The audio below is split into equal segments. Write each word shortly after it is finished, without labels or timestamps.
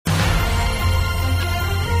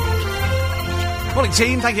Morning,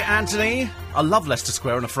 team. Thank you, Anthony. I love Leicester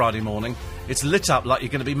Square on a Friday morning. It's lit up like you're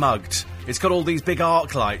going to be mugged. It's got all these big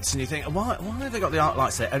arc lights, and you think, why have they got the arc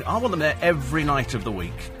lights there? And I want them there every night of the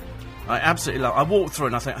week. I absolutely love. I walk through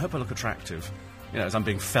and I think, I hope I look attractive. You know, as I'm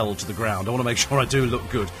being felled to the ground. I want to make sure I do look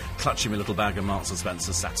good, clutching my little bag of Marks &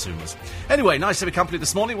 Spencer Satsumas. Anyway, nice to be company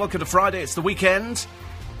this morning. Welcome to Friday. It's the weekend.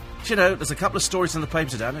 You know, there's a couple of stories in the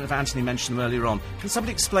paper today. I don't know if Anthony mentioned them earlier on. Can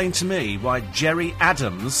somebody explain to me why Jerry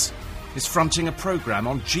Adams is fronting a programme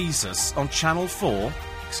on Jesus on Channel 4?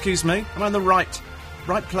 Excuse me? Am I in the right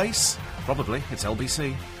place? Probably. It's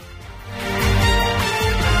LBC.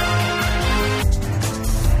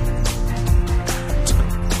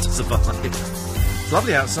 It's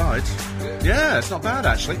lovely outside. Yeah, it's not bad,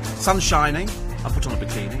 actually. Sun's shining. I put on a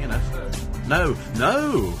bikini, you know.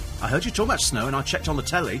 No. I heard you talk about snow, and I checked on the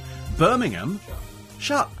telly. Birmingham,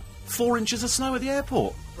 shut. 4 inches of snow at the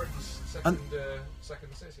airport. Britain's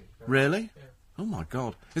second city. Really? Yeah. Oh, my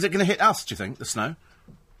God. Is it going to hit us, do you think, the snow?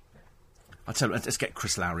 I tell you, let's get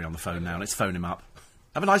Chris Lowry on the phone now. Let's phone him up.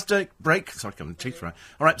 Have a nice day. Break. Sorry, coming teeth right.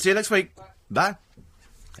 All right, see you next week. Bye.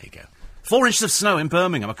 There you go. 4 inches of snow in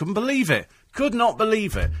Birmingham. I couldn't believe it. Could not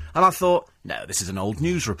believe it. And I thought, no, this is an old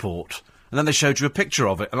news report. And then they showed you a picture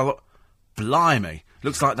of it, and I thought, blimey.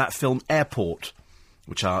 Looks like that film Airport,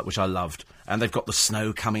 which I loved. And they've got the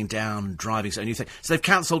snow coming down, driving, and you think... So they've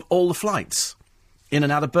cancelled all the flights in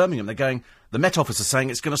and out of Birmingham. They're going... The Met Office is saying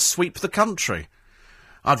it's going to sweep the country.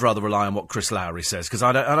 I'd rather rely on what Chris Lowry says, because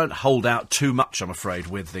I don't hold out too much, I'm afraid,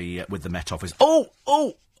 with the Met Office. Oh,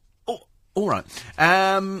 all right.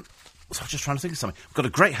 So I was just trying to think of something. We've got a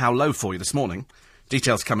great How Low for you this morning.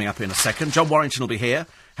 Details coming up in a second. John Warrington will be here.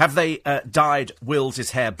 Have they dyed Will's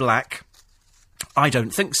hair black? I don't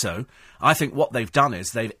think so. I think what they've done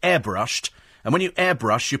is they've airbrushed, and when you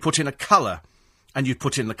airbrush, you put in a colour, and you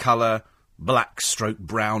put in the colour black stroke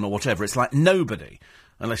brown or whatever. It's like nobody,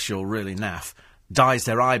 unless you're really naff, dyes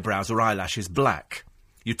their eyebrows or eyelashes black.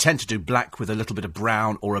 You tend to do black with a little bit of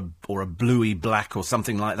brown or a bluey black or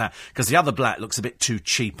something like that, because the other black looks a bit too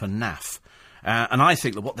cheap and naff. And I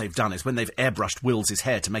think that what they've done is when they've airbrushed Will's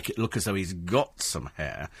hair to make it look as though he's got some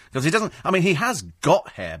hair, because he doesn't... I mean, he has got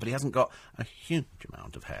hair, but he hasn't got a huge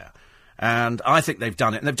amount of hair. And I think they've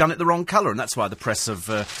done it, and they've done it the wrong colour, and that's why the press have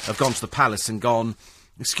gone to the palace and gone...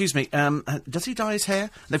 Excuse me, does he dye his hair?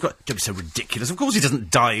 And they've got... Don't be so ridiculous. Of course he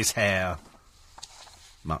doesn't dye his hair.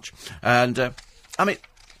 Much. And, I mean...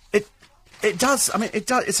 It does. I mean, it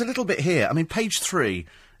does. It's a little bit here. I mean, page 3,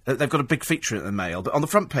 they've got a big feature in the Mail, but on the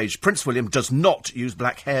front page, Prince William does not use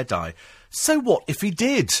black hair dye. So what if he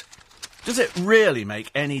did? Does it really make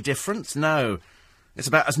any difference? No. It's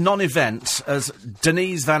about as non-event as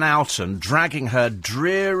Denise Van Outen dragging her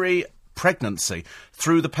dreary pregnancy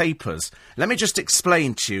through the papers. Let me just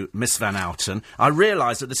explain to you, Miss Van Outen. I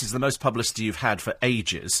realise that this is the most publicity you've had for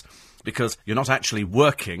ages, because you're not actually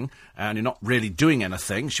working, and you're not really doing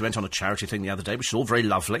anything. She went on a charity thing the other day, which is all very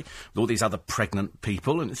lovely, with all these other pregnant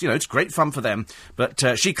people, and, you know, it's great fun for them.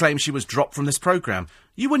 But she claims she was dropped from this programme.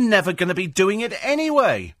 You were never going to be doing it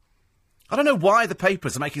anyway. I don't know why the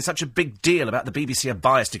papers are making such a big deal about the BBC are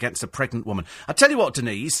biased against a pregnant woman. I tell you what,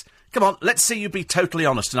 Denise, come on, let's see you be totally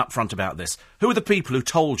honest and upfront about this. Who are the people who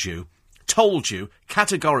told you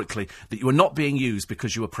categorically that you were not being used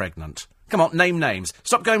because you were pregnant? Come on, name names.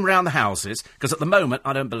 Stop going round the houses, because at the moment,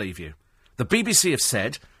 I don't believe you. The BBC have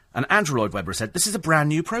said, and Andrew Lloyd Webber has said, this is a brand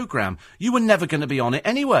new programme. You were never going to be on it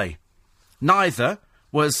anyway. Neither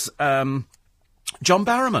was John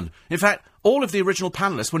Barrowman. In fact, all of the original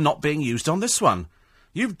panellists were not being used on this one.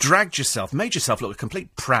 You've dragged yourself, made yourself look a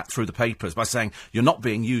complete prat through the papers by saying you're not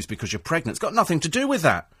being used because you're pregnant. It's got nothing to do with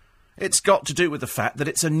that. It's got to do with the fact that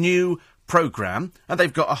it's a new programme, and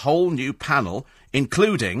they've got a whole new panel,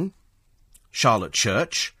 including Charlotte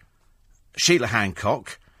Church, Sheila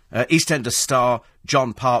Hancock, EastEnders star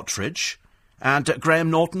John Partridge, and Graham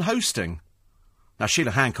Norton hosting. Now,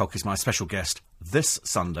 Sheila Hancock is my special guest this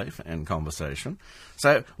Sunday for In Conversation.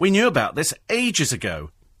 So we knew about this ages ago.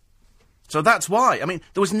 So that's why. I mean,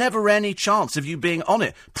 there was never any chance of you being on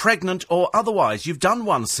it, pregnant or otherwise. You've done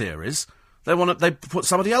one series. They put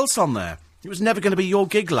somebody else on there. It was never going to be your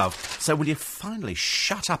gig, love. So will you finally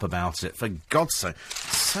shut up about it, for God's sake?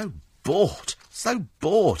 So bored.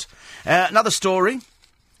 Another story.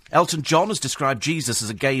 Elton John has described Jesus as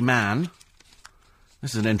a gay man.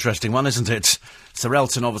 This is an interesting one, isn't it? Sir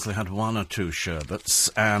Elton obviously had one or two sherbets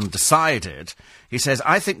and decided, he says,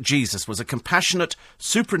 I think Jesus was a compassionate,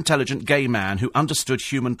 super-intelligent gay man who understood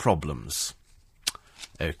human problems.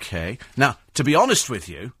 OK. Now, to be honest with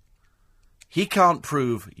you, he can't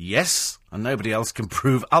prove yes, and nobody else can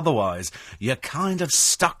prove otherwise. You're kind of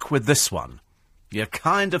stuck with this one. You're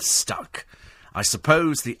kind of stuck. I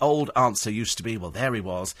suppose the old answer used to be, well, there he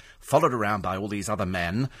was, followed around by all these other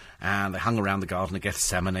men, and they hung around the Garden of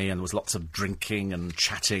Gethsemane, and there was lots of drinking and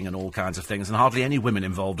chatting and all kinds of things, and hardly any women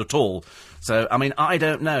involved at all. So, I mean, I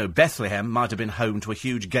don't know. Bethlehem might have been home to a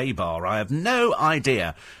huge gay bar. I have no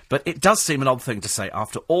idea. But it does seem an odd thing to say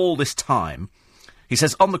after all this time. He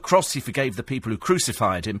says, on the cross he forgave the people who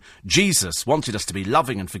crucified him. Jesus wanted us to be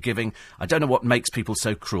loving and forgiving. I don't know what makes people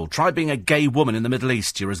so cruel. Try being a gay woman in the Middle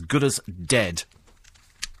East. You're as good as dead.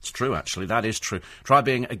 It's true, actually. That is true. Try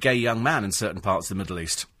being a gay young man in certain parts of the Middle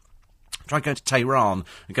East. Try going to Tehran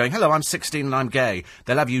and going, hello, I'm 16 and I'm gay.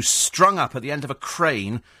 They'll have you strung up at the end of a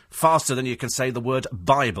crane faster than you can say the word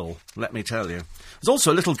Bible, let me tell you. There's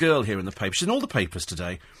also a little girl here in the paper. She's in all the papers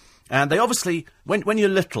today. And they obviously, when you're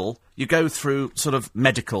little, you go through sort of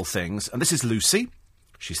medical things. And this is Lucy.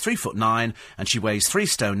 She's 3'9", and she weighs 3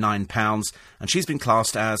 stone 9 pounds, and she's been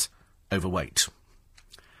classed as overweight.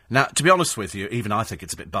 Now, to be honest with you, even I think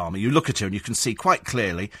it's a bit balmy. You look at her and you can see quite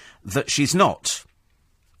clearly that she's not.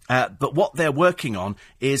 But what they're working on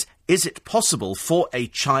is it possible for a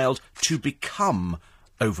child to become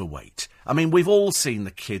overweight? I mean, we've all seen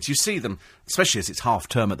the kids. You see them, especially as it's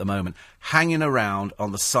half-term at the moment, hanging around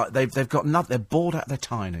on the side. They've got nothing. They're bored out of their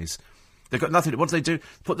tinies. They've got nothing. What do?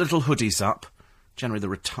 Put the little hoodies up. Generally,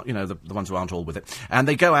 the ones who aren't all with it. And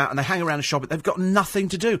they go out and they hang around and shop. They've got nothing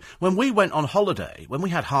to do. When we went on holiday, when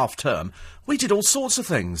we had half-term, we did all sorts of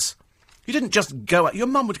things. You didn't just go out. Your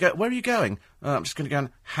mum would go, where are you going? I'm just going to go and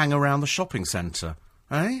hang around the shopping centre.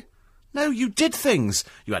 Eh? No, you did things.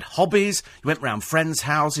 You had hobbies. You went round friends'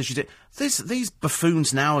 houses. You did these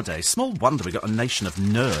buffoons nowadays. Small wonder we've got a nation of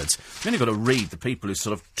nerds. You've only got to read the people who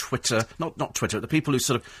sort of Twitter, not Twitter, the people who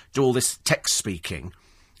sort of do all this text speaking.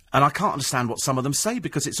 And I can't understand what some of them say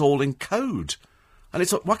because it's all in code. And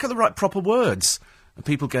it's why can't they write proper words? And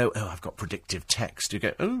people go, oh, I've got predictive text. You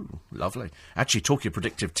go, oh, lovely. Actually, talking of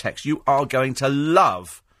predictive text, you are going to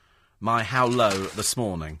love my How Low this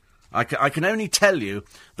morning. I can only tell you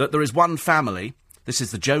that there is one family, this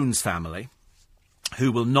is the Jones family,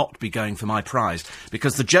 who will not be going for my prize.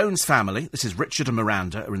 Because the Jones family, this is Richard and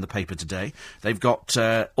Miranda, are in the paper today. They've got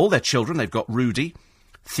all their children. They've got Rudy,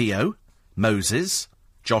 Theo, Moses,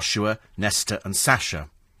 Joshua, Nestor and Sasha.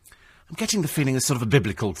 I'm getting the feeling there's sort of a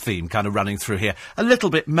biblical theme kind of running through here. A little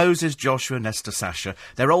bit Moses, Joshua, Nestor, Sasha.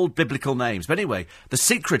 They're old biblical names. But anyway, the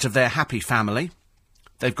secret of their happy family,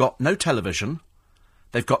 they've got no television.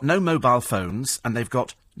 They've got no mobile phones, and they've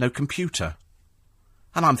got no computer.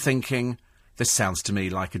 And I'm thinking, this sounds to me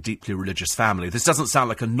like a deeply religious family. This doesn't sound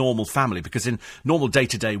like a normal family, because in normal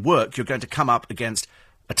day-to-day work, you're going to come up against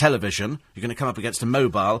a television, you're going to come up against a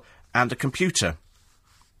mobile and a computer.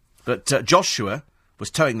 But Joshua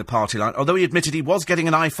was towing the party line, although he admitted he was getting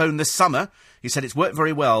an iPhone this summer. He said, it's worked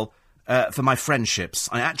very well for my friendships.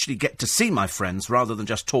 I actually get to see my friends rather than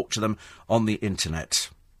just talk to them on the internet.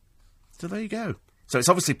 So there you go. So it's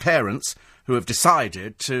obviously parents who have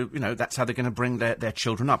decided to, that's how they're going to bring their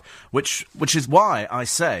children up. Which is why I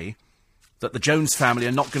say that the Jones family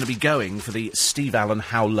are not going to be going for the Steve Allen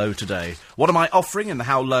How Low today. What am I offering in the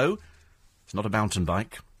How Low? It's not a mountain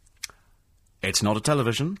bike. It's not a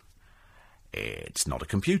television. It's not a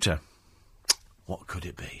computer. What could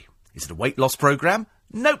it be? Is it a weight loss programme?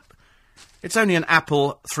 Nope. It's only an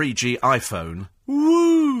Apple 3G iPhone.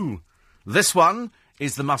 Woo! This one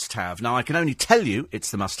is the must-have. Now, I can only tell you it's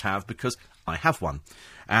the must-have because I have one.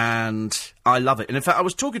 And I love it. And in fact, I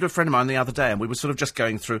was talking to a friend of mine the other day, and we were sort of just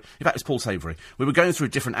going through... In fact, it's Paul Savoury. We were going through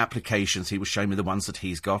different applications. He was showing me the ones that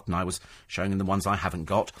he's got, and I was showing him the ones I haven't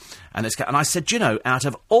got. And I said, out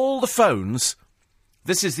of all the phones,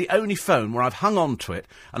 this is the only phone where I've hung on to it,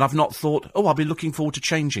 and I've not thought, I'll be looking forward to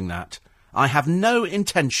changing that. I have no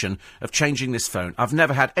intention of changing this phone. I've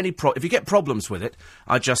never had any if you get problems with it,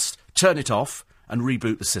 I just turn it off and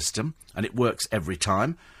reboot the system, and it works every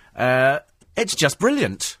time. It's just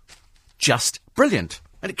brilliant. Just brilliant.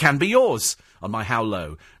 And it can be yours on my How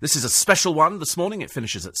Low. This is a special one this morning. It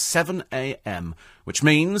finishes at 7 a.m, which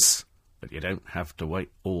means that you don't have to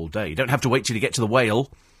wait all day. You don't have to wait till you get to the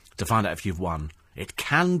whale to find out if you've won. It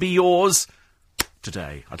can be yours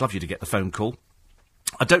today. I'd love you to get the phone call.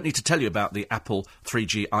 I don't need to tell you about the Apple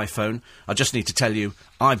 3G iPhone. I just need to tell you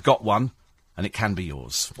I've got one, and it can be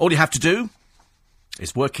yours. All you have to do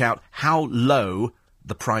is work out how low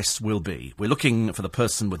the price will be. We're looking for the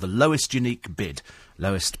person with the lowest unique bid.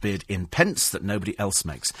 Lowest bid in pence that nobody else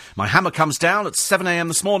makes. My hammer comes down at 7 a.m.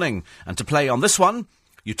 this morning. And to play on this one,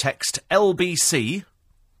 you text LBC,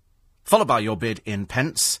 followed by your bid in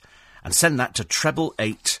pence, and send that to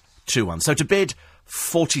 88821. So to bid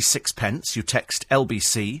 46 pence, you text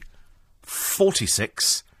LBC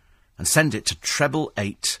 46 and send it to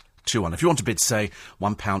 88821. 21. If you want to bid, say,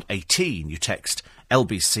 £1.18, you text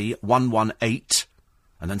LBC 118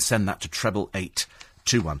 and then send that to treble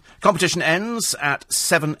 821. Competition ends at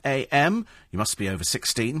 7 a.m. You must be over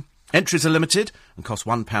 16. Entries are limited and cost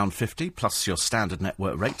 £1.50 plus your standard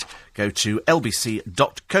network rate. Go to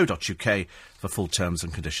lbc.co.uk for full terms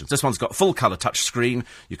and conditions. This one's got full colour touch screen.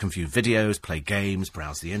 You can view videos, play games,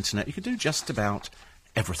 browse the internet. You can do just about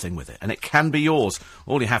everything with it. And it can be yours.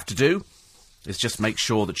 All you have to do is just make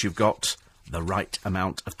sure that you've got the right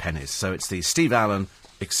amount of pennies. So it's the Steve Allen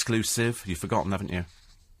exclusive. You've forgotten, haven't you?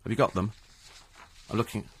 Have you got them? I'm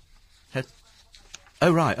looking...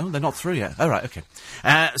 Oh, right. Oh, they're not through yet. Oh, right, OK.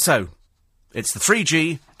 So, it's the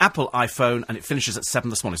 3G Apple iPhone, and it finishes at 7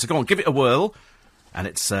 this morning. So go on, give it a whirl, and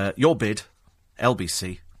it's your bid,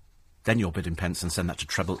 LBC, then your bid in pence, and send that to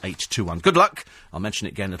treble 821. Good luck. I'll mention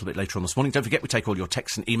it again a little bit later on this morning. Don't forget, we take all your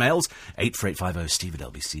texts and emails,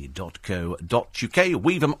 84850 steve@lbc.co.uk.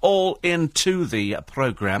 Weave them all into the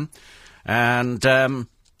programme. And...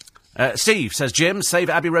 Steve says, Jim, save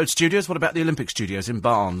Abbey Road Studios. What about the Olympic Studios in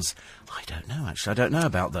Barnes? I don't know, actually. I don't know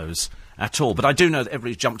about those at all. But I do know that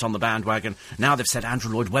everybody's jumped on the bandwagon. Now they've said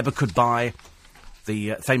Andrew Lloyd Webber could buy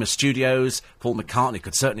the famous studios. Paul McCartney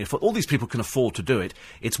could certainly afford... All these people can afford to do it.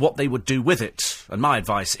 It's what they would do with it. And my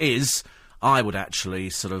advice is, I would actually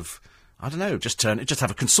sort of, I don't know, just have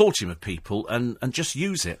a consortium of people and just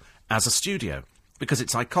use it as a studio. Because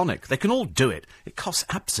it's iconic. They can all do it. It costs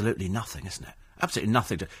absolutely nothing, isn't it? Absolutely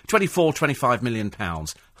nothing. 25 million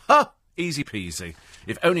pounds. Ha! Easy peasy.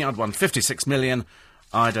 If only I'd won 56 million,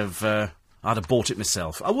 I'd have bought it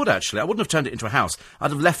myself. I would, actually. I wouldn't have turned it into a house. I'd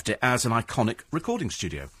have left it as an iconic recording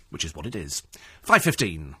studio, which is what it is.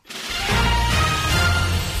 5:15.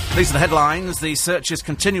 These are the headlines. The search is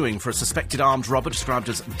continuing for a suspected armed robber described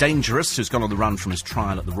as dangerous who's gone on the run from his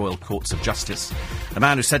trial at the Royal Courts of Justice. A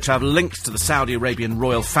man who's said to have links to the Saudi Arabian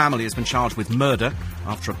royal family has been charged with murder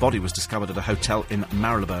after a body was discovered at a hotel in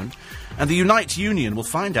Marylebone. And the Unite Union will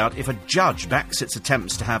find out if a judge backs its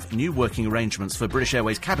attempts to have new working arrangements for British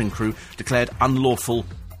Airways cabin crew declared unlawful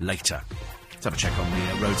later. Let's have a check on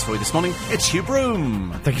the roads for you this morning. It's Hugh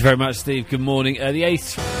Broom. Thank you very much, Steve. Good morning. The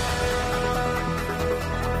 8th...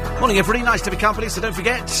 Morning, everybody. Nice to be company, so don't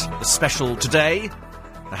forget the special today,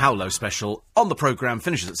 the How Low special, on the programme,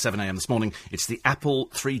 finishes at 7 a.m. this morning. It's the Apple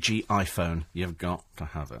 3G iPhone. You've got to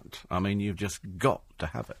have it. I mean, you've just got to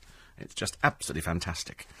have it. It's just absolutely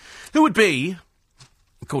fantastic. Who would be,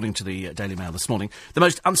 according to the Daily Mail this morning, the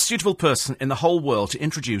most unsuitable person in the whole world to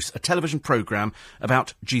introduce a television programme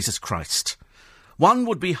about Jesus Christ? One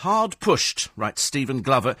would be hard pushed, writes Stephen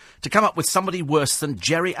Glover, to come up with somebody worse than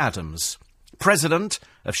Gerry Adams, President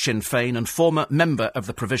of Sinn Féin and former member of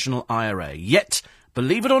the Provisional IRA. Yet,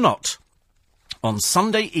 believe it or not, on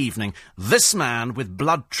Sunday evening, this man, with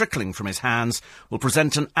blood trickling from his hands, will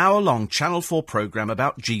present an hour-long Channel 4 programme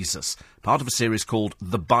about Jesus, part of a series called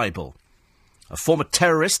The Bible. A former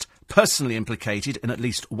terrorist, personally implicated in at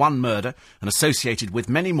least one murder and associated with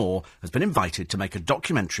many more, has been invited to make a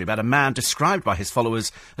documentary about a man described by his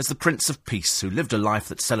followers as the Prince of Peace, who lived a life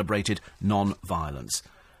that celebrated non-violence.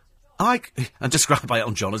 And described by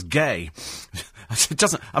Elton John as gay. It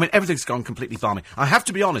doesn't... I mean, everything's gone completely balmy. I have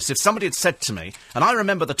to be honest, if somebody had said to me, and I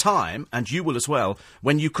remember the time, and you will as well,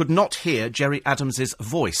 when you could not hear Gerry Adams's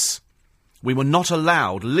voice. We were not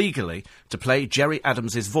allowed, legally, to play Gerry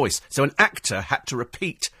Adams's voice. So an actor had to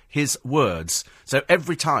repeat his words. So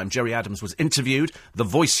every time Gerry Adams was interviewed, the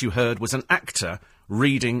voice you heard was an actor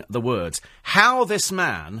reading the words. How this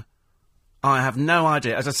man... I have no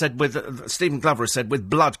idea. As I said, Stephen Glover has said, with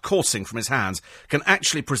blood coursing from his hands, can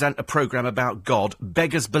actually present a programme about God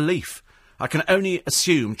beggars belief. I can only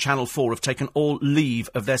assume Channel 4 have taken all leave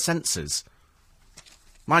of their senses.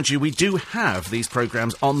 Mind you, we do have these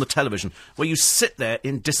programmes on the television where you sit there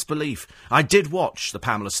in disbelief. I did watch the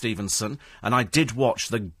Pamela Stephenson, and I did watch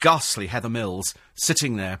the ghastly Heather Mills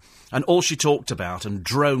sitting there, and all she talked about and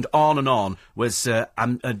droned on was,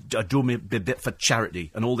 do me a bit for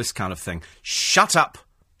charity and all this kind of thing. Shut up!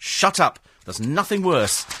 Shut up! There's nothing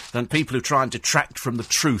worse than people who try and detract from the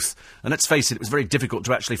truth. And let's face it, it was very difficult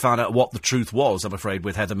to actually find out what the truth was, I'm afraid,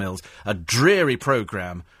 with Heather Mills. A dreary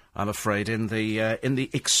programme, I'm afraid, in the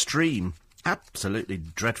extreme. Absolutely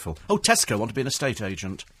dreadful. Oh, Tesco want to be an estate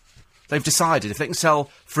agent. They've decided if they can sell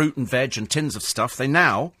fruit and veg and tins of stuff, they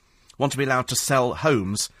now want to be allowed to sell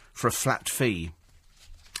homes for a flat fee.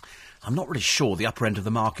 I'm not really sure the upper end of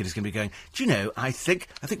the market is going to be going, do you know, I think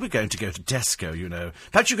we're going to go to Tesco, you know.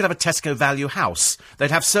 Perhaps you could have a Tesco Value house.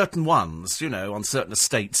 They'd have certain ones, you know, on certain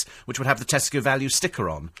estates, which would have the Tesco Value sticker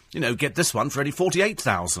on. You know, get this one for only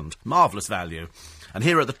 48,000. Marvellous value. And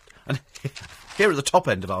here are And here at the top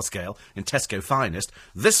end of our scale, in Tesco Finest,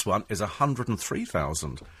 this one is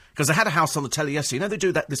 103,000. Because they had a house on the telly yesterday. You know, they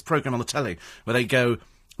do this programme on the telly where they go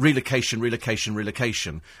relocation,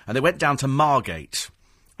 and they went down to Margate.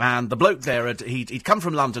 And the bloke there, he'd come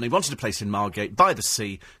from London, he wanted a place in Margate, by the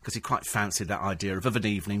sea, because he quite fancied that idea of an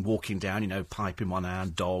evening, walking down, pipe in one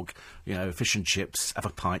hand, dog, fish and chips, have a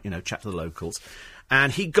pint, chat to the locals.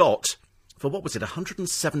 And he got, for what was it,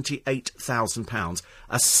 £178,000,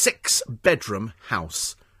 a 6-bedroom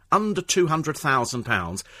house. Under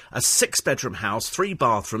 £200,000, a 6-bedroom house, 3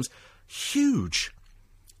 bathrooms, huge.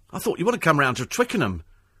 I thought, you want to come round to Twickenham?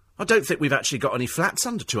 I don't think we've actually got any flats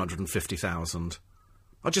under 250,000.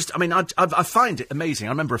 I find it amazing.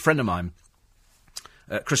 I remember a friend of mine,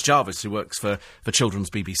 Chris Jarvis, who works for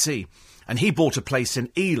Children's BBC, and he bought a place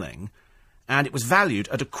in Ealing, and it was valued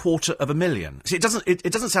at £250,000. See,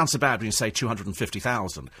 it doesn't sound so bad when you say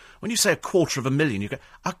 250,000. When you say £250,000, you go,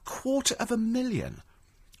 £250,000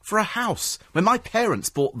 for a house. When my parents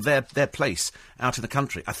bought their place out in the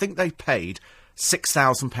country, I think they paid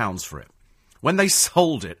 £6,000 for it. When they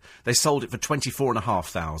sold it for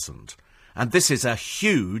 24,500. And this is a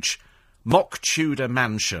huge mock Tudor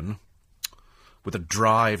mansion with a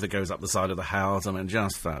drive that goes up the side of the house. I mean,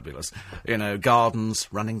 just fabulous. Gardens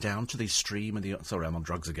running down to the stream. Sorry, I'm on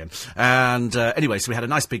drugs again. And anyway, so we had a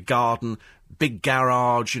nice big garden, big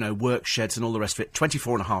garage, work sheds and all the rest of it.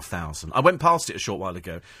 24,500. I went past it a short while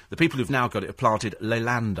ago. The people who've now got it have planted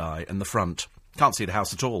lelandii in the front. Can't see the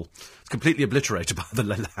house at all. It's completely obliterated by the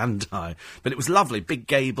lelandii. But it was lovely. Big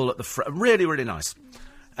gable at the front. Really, really nice.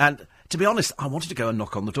 And to be honest, I wanted to go and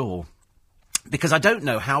knock on the door. Because I don't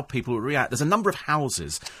know how people will react. There's a number of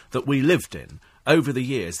houses that we lived in over the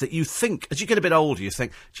years that you think, as you get a bit older, you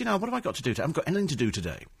think, do you know, what have I got to do today? I haven't got anything to do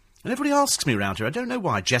today. And everybody asks me around here, I don't know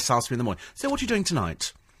why. Jess asks me in the morning, so what are you doing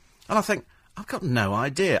tonight? And I think, I've got no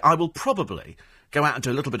idea. I will probably go out and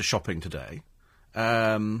do a little bit of shopping today.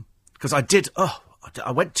 Because I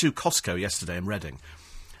went to Costco yesterday in Reading,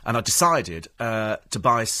 and I decided to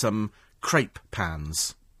buy some crepe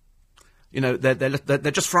pans.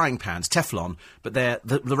 They're just frying pans, Teflon, but they're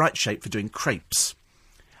the right shape for doing crepes.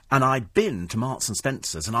 And I'd been to Marks and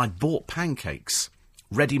Spencer's and I'd bought pancakes,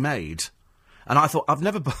 ready-made. And I thought, I've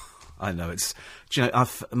never... I know,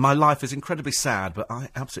 my life is incredibly sad, but I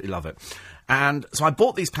absolutely love it. And so I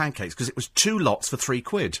bought these pancakes because it was 2 lots for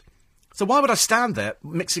 £3. So why would I stand there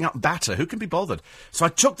mixing up batter? Who can be bothered? So I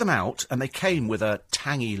took them out and they came with a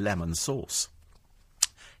tangy lemon sauce.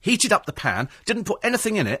 Heated up the pan, didn't put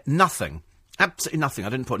anything in it, nothing. Absolutely nothing. I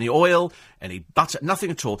didn't put any oil, any butter, nothing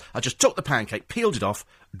at all. I just took the pancake, peeled it off,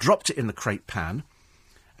 dropped it in the crepe pan,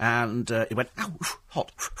 and it went, ow,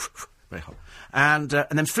 hot, very hot. And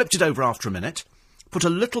then flipped it over after a minute, put a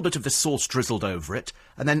little bit of this sauce drizzled over it,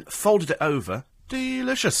 and then folded it over.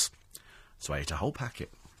 Delicious. So I ate a whole packet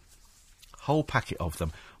of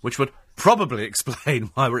them, which would probably explain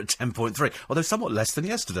why we're at 10.3, although somewhat less than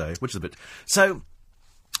yesterday, which is a bit... So...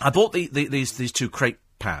 I bought these 2 crepe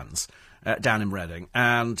pans down in Reading,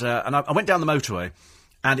 and I went down the motorway,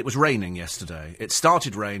 and it was raining yesterday. It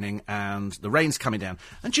started raining, and the rain's coming down.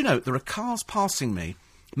 And there are cars passing me,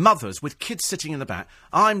 mothers with kids sitting in the back.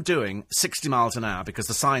 I'm doing 60 miles an hour because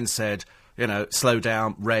the sign said, slow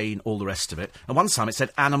down, rain, all the rest of it. And one time it said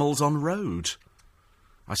animals on road.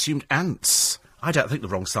 I assumed ants. I don't think the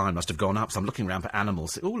wrong sign must have gone up, so I'm looking around for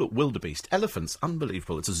animals. Oh, look, wildebeest, elephants,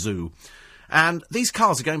 unbelievable, it's a zoo. And these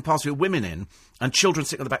cars are going past with women in and children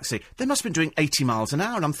sitting on the back seat. They must have been doing 80 miles an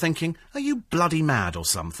hour, and I'm thinking, are you bloody mad or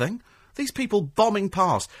something? These people bombing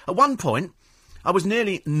past. At one point, I was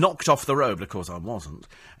nearly knocked off the road, but of course I wasn't,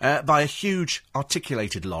 by a huge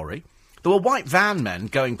articulated lorry. There were white van men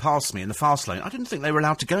going past me in the fast lane. I didn't think they were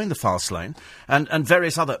allowed to go in the fast lane. And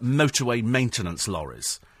various other motorway maintenance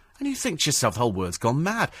lorries. And you think to yourself, the whole world's gone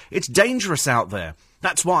mad. It's dangerous out there.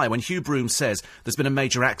 That's why when Hugh Broome says there's been a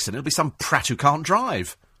major accident, it'll be some prat who can't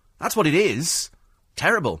drive. That's what it is.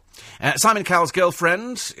 Terrible. Simon Cowell's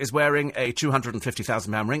girlfriend is wearing a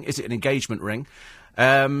 £250,000 ring. Is it an engagement ring?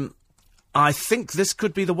 I think this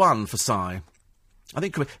could be the one for Si. I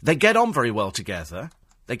think they get on very well together.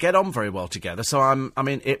 So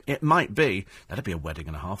it might be. That'd be a wedding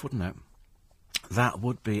and a half, wouldn't it? That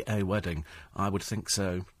would be a wedding. I would think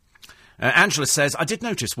so. Angela says, I did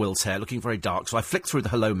notice Will's hair looking very dark, so I flicked through the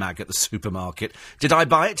Hello Mag at the supermarket. Did I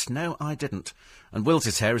buy it? No, I didn't. And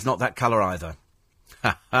Will's hair is not that colour either.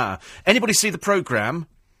 Ha ha. Anybody see the programme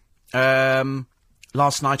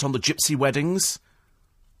last night on the gypsy weddings?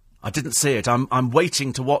 I didn't see it. I'm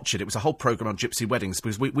waiting to watch it. It was a whole programme on gypsy weddings,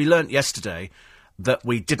 because we learnt yesterday that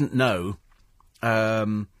we didn't know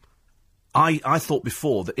I thought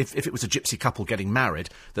before that if it was a gypsy couple getting married,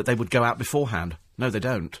 that they would go out beforehand. No, they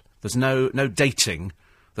don't. There's no dating.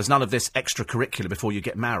 There's none of this extracurricular before you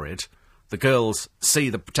get married. The girls see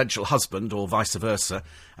the potential husband, or vice versa,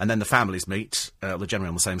 and then the families meet. They're generally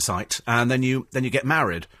on the same site, and then you get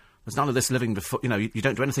married. There's none of this living before. You know, you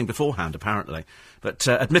don't do anything beforehand, apparently. But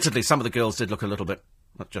admittedly, some of the girls did look a little bit.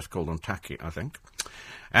 Let's just call them tacky, I think.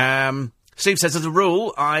 Steve says, as a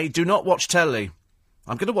rule, I do not watch telly.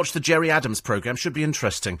 I'm going to watch the Jerry Adams programme. Should be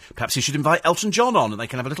interesting. Perhaps he should invite Elton John on and they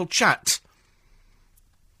can have a little chat.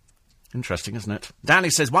 Interesting, isn't it? Danny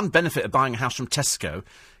says, one benefit of buying a house from Tesco,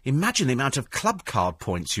 imagine the amount of club card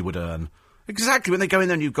points you would earn. Exactly, when they go in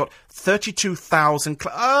there and you've got 32,000...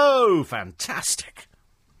 Oh, fantastic.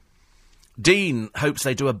 Dean hopes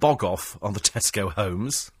they do a bog-off on the Tesco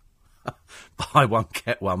homes. Buy one,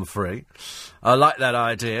 get one free. I like that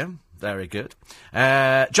idea. Very good.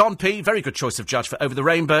 John P., very good choice of judge for Over the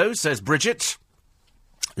Rainbow, says Bridget.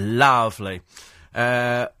 Lovely.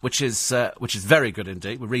 Which is very good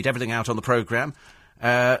indeed. We read everything out on the programme.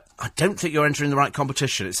 I don't think you're entering the right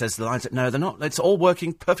competition. It says the lines that, no, they're not. It's all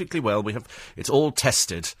working perfectly well. It's all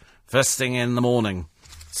tested. First thing in the morning.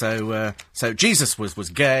 So Jesus was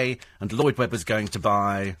gay, and Lloyd Webber's going to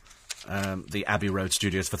buy the Abbey Road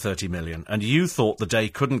Studios for 30 million. And you thought the day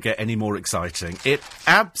couldn't get any more exciting. It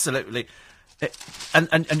absolutely...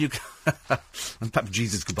 And you... and perhaps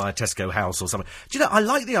Jesus could buy a Tesco house or something. Do you know, I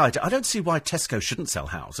like the idea. I don't see why Tesco shouldn't sell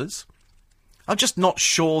houses. I'm just not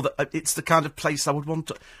sure that it's the kind of place I would want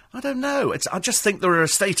to... I don't know. I just think there are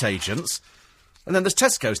estate agents, and then there's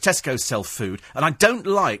Tesco's. Tesco's sell food, and I don't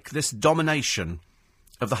like this domination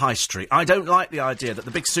of the high street. I don't like the idea that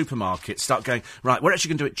the big supermarkets start going, right, we're actually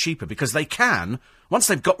going to do it cheaper, because they can. Once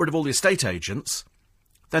they've got rid of all the estate agents,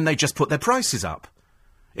 then they just put their prices up.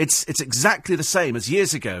 It's exactly the same as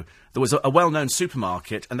years ago. There was a well-known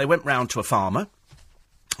supermarket, and they went round to a farmer,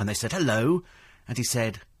 and they said, hello, and he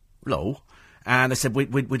said, hello, and they said,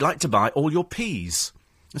 we'd like to buy all your peas.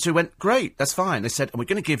 And so he went, great, that's fine. They said, and we're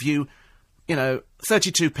going to give you,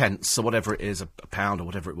 32 pence, or whatever it is, a pound, or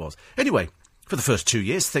whatever it was. Anyway, for the first 2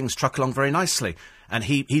 years, things truck along very nicely, and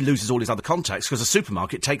he loses all his other contacts, because the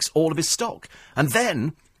supermarket takes all of his stock. And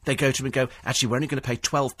then... they go to him and go, actually, we're only going to pay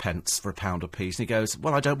 12 pence for a pound of peas. And he goes,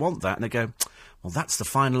 well, I don't want that. And they go, well, that's the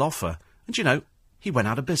final offer. And, he went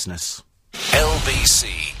out of business.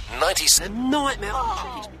 LBC 97 Nightmare.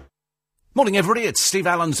 Morning, everybody. It's Steve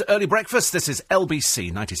Allen's Early Breakfast. This is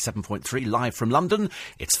LBC 97.3, live from London.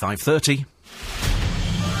 It's 5:30.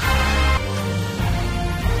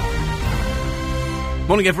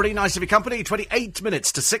 Morning, everybody. Nice to be company. 28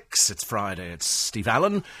 minutes to 6. It's Friday. It's Steve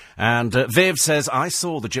Allen. And Viv says, I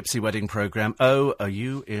saw the Gypsy Wedding programme. Oh, are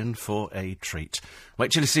you in for a treat?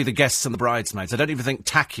 Wait till you see the guests and the bridesmaids. I don't even think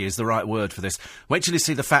tacky is the right word for this. Wait till you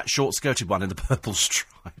see the fat, short-skirted one in the purple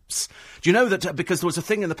stripes. Do you know that, because there was a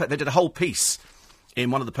thing in they did a whole piece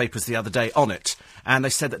in one of the papers the other day on it, and they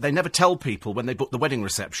said that they never tell people when they book the wedding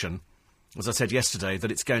reception, as I said yesterday,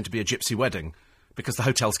 that it's going to be a gypsy wedding, because the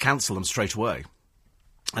hotels cancel them straight away.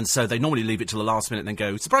 And so they normally leave it till the last minute and then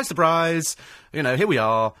go, surprise, surprise, here we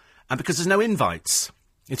are. And because there's no invites,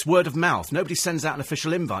 it's word of mouth. Nobody sends out an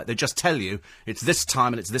official invite. They just tell you it's this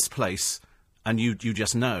time and it's this place, and you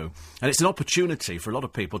just know. And it's an opportunity for a lot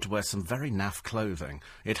of people to wear some very naff clothing.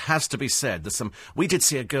 It has to be said. We did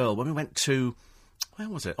see a girl when we went to... where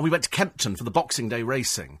was it? Oh, we went to Kempton for the Boxing Day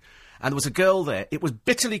racing. And there was a girl there. It was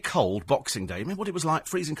bitterly cold, Boxing Day. Remember what it was like,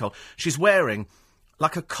 freezing cold? She's wearing...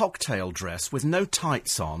 like a cocktail dress with no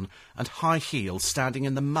tights on and high heels standing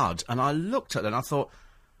in the mud. And I looked at her and I thought,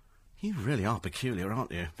 you really are peculiar,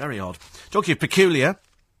 aren't you? Very odd. Talking of peculiar,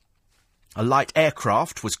 a light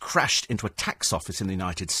aircraft was crashed into a tax office in the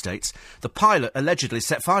United States. The pilot allegedly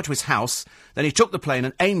set fire to his house, then he took the plane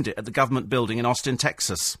and aimed it at the government building in Austin,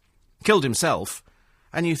 Texas. Killed himself.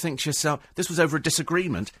 And you think to yourself, this was over a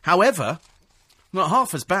disagreement. However, not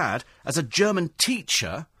half as bad as a German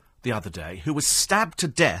teacher... the other day, who was stabbed to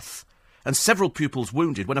death and several pupils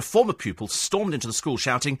wounded when a former pupil stormed into the school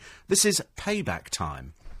shouting, this is payback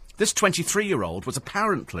time. This 23-year-old was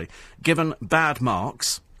apparently given bad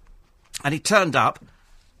marks, and he turned up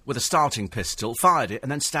with a starting pistol, fired it,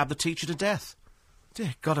 and then stabbed the teacher to death.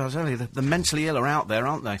 Dear God, I tell you, the mentally ill are out there,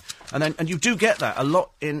 aren't they? And you do get that a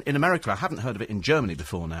lot in America. I haven't heard of it in Germany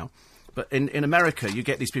before now. But in America, you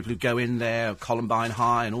get these people who go in there, Columbine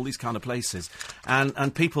High and all these kind of places,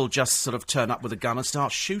 and people just sort of turn up with a gun and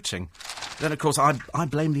start shooting. Then, of course, I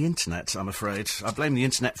blame the internet, I'm afraid. I blame the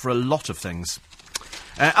internet for a lot of things.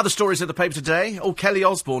 Other stories in the paper today. Oh, Kelly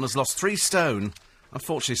Osbourne has lost 3 stone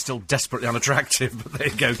Unfortunately, still desperately unattractive, but there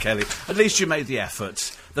you go, Kelly. At least you made the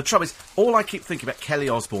effort. The trouble is, all I keep thinking about Kelly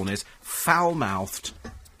Osbourne is foul-mouthed,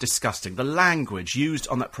 disgusting. The language used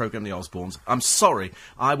on that programme, The Osbournes, I'm sorry,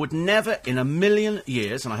 I would never in a million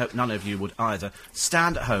years, and I hope none of you would either,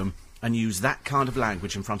 stand at home and use that kind of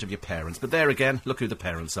language in front of your parents. But there again, look who the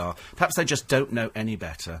parents are. Perhaps they just don't know any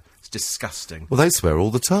better. It's disgusting. Well, they swear all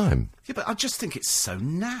the time. Yeah, but I just think it's so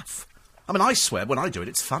naff. I mean, I swear when I do it,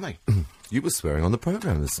 it's funny. You were swearing on the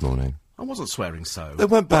programme this morning. I wasn't swearing so. They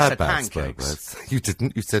weren't I said bad pancakes. words. You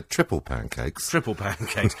didn't. You said triple pancakes. Triple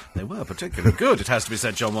pancakes. They were particularly good, it has to be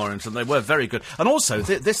said, John Warrington. They were very good. And also,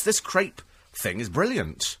 this crepe thing is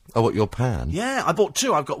brilliant. Oh, what, your pan? Yeah, I bought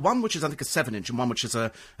two. I've got one which is, I think, a 7-inch and one which is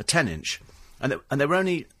a 10-inch. And they were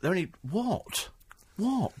only... What?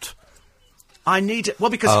 What? I need it...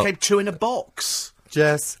 Well, because it came 2 in a box.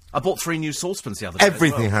 Jess. I bought 3 new saucepans the other day.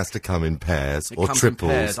 Everything as well. has to come in pairs, It or comes in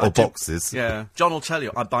triples, pairs. or I do- boxes. Yeah. John will tell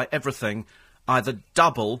you, I buy everything either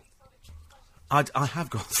double... I have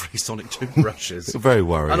got 3 Sonic toothbrushes. Very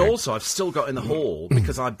worrying. And also, I've still got in the hall,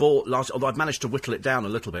 because I bought although I've managed to whittle it down a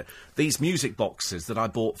little bit, these music boxes that I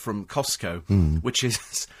bought from Costco, which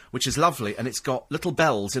is lovely, and it's got little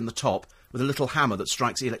bells in the top with a little hammer that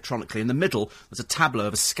strikes electronically. In the middle, there's a tableau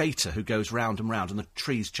of a skater who goes round and round, and the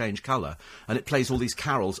trees change colour, and it plays all these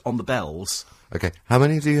carols on the bells. Okay, how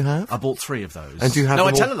many do you have? I bought 3 of those. And do you have No,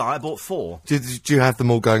 them I all- tell a lie, I bought 4. Do you have them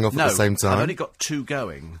all going off No, at the same time? I've only got 2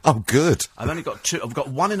 going. Oh, good. I've only got 2. I've got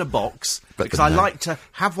 1 in a box, Bet because the I na- like to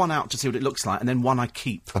have one out to see what it looks like, and then one I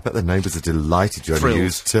keep. I bet the neighbours are delighted you only Thrilled.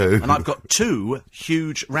 used 2. And I've got 2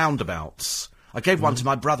 huge roundabouts. I gave one to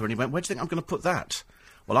my brother, and he went, "Where do you think I'm going to put that?"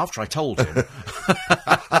 Well, after I told him...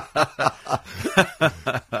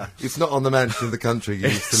 It's not on the mansion in the country you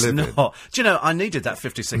used to live in. Do you know, I needed that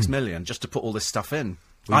 56 million just to put all this stuff in.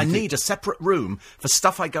 Well, I you need a separate room for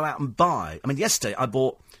stuff I go out and buy. I mean, yesterday I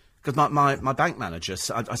bought... Because my bank manager,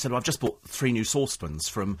 I said, well, I've just bought 3 new saucepans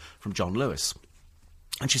from John Lewis.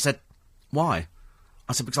 And she said, why?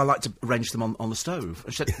 I said, because I like to arrange them on the stove.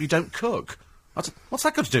 And she said, you don't cook. I said, what's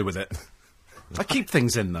that got to do with it? I keep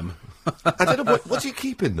things in them. I don't know, what do you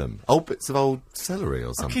keep in them? Old bits of old celery or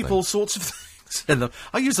I something? keep all sorts of things in them.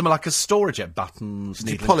 I use them like a storage, buttons, Do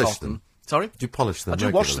you needle polish and cotton. them? Sorry? Do you polish them I do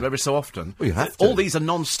wash them regularly? every so often. Well, you have to. All these are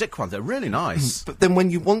non-stick ones. They're really nice. But then when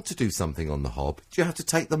you want to do something on the hob, do you have to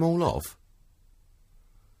take them all off?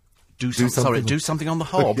 Do something- something on the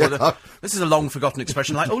hob. Yeah. Well, this is a long-forgotten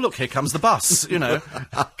expression like, oh, look, here comes the bus,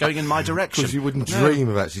 going in my direction. Because you wouldn't No. dream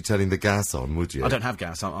of actually turning the gas on, would you? I don't have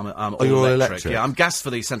gas. I'm all you're all electric. electric? Yeah, I'm gas for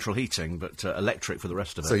the central heating, but electric for the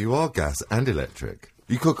rest of it. So you are gas and electric.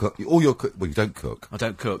 You cook, all your cook. Well, you don't cook. I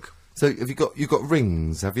don't cook. So have you've got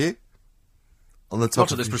rings? Have you? On the top. Not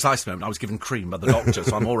at of this your- precise moment. I was given cream by the doctor,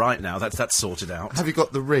 so I'm all right now. That's sorted out. Have you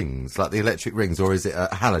got the rings, like the electric rings, or is it a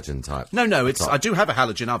halogen type? No, it's. type? I do have a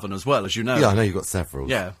halogen oven as well, as you know. Yeah, I know you've got several.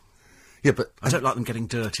 Yeah. Yeah, but I don't like them getting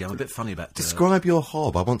dirty. I'm a bit funny about dirt. describe your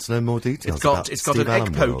hob. I want to know more details. It's got an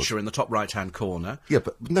egg poacher in the top right-hand corner. Yeah,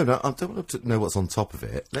 but no, I don't want to know what's on top of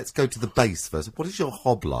it. Let's go to the base first. What is your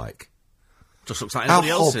hob like? Just looks like How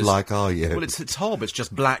anybody else's. hob-like are you? Well, it's hob. It's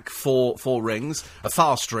just black, four rings, a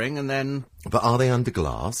fast ring, and then... But are they under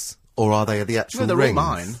glass, or are they the actual No, they're rings? all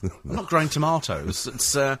mine. I'm not growing tomatoes.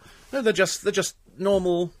 It's no, they're just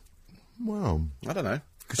normal. Well, I don't know.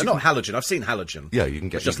 They're you not halogen. I've seen halogen. Yeah, you can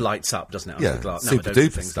get- It just lights up, doesn't it? Yeah, under the glass. No, super I don't do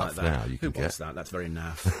duper things stuff like that. now you Who can wants get. that? That's very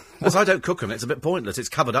naff. Because I don't cook them. It's a bit pointless. It's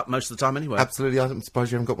covered up most of the time anyway. absolutely. I'm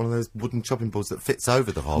surprised you haven't got one of those wooden chopping boards that fits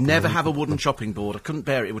over the hob. Never And have a wooden chopping board. I couldn't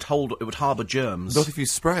bear it. It would harbour germs. Not if you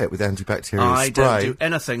spray it with antibacterial I spray. don't do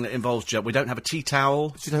anything that involves germs. We don't have a tea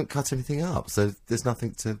towel. But you don't cut anything up, so there's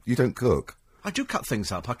nothing to... You don't cook. I do cut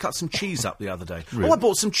things up. I cut some cheese up the other day. Oh, I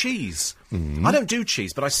bought some cheese. I don't do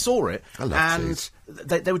cheese, but I saw it. I love and cheese.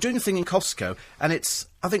 They were doing a thing in Costco, and it's,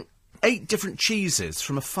 I think, 8 different cheeses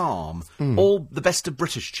from a farm, all the best of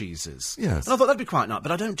British cheeses. Yes. And I thought that'd be quite nice,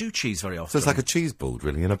 but I don't do cheese very often. So it's like a cheese board,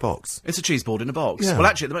 really, in a box. It's a cheese board in a box. Yeah. Well,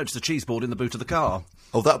 actually, at the moment, it's a cheese board in the boot of the car.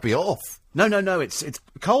 Oh, that'd be off. No, it's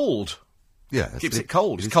cold. Yeah. Keeps it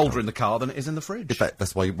cold. It's is colder in the car than it is in the fridge. In fact,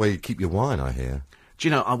 that's where you keep your wine, I hear. Do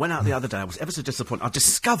you know, I went out the other day, I was ever so disappointed. I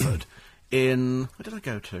discovered in... Where did I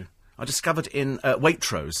go to? I discovered in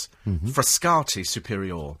Waitrose, Frascati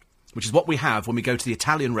Superiore, which is what we have when we go to the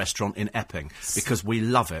Italian restaurant in Epping, because we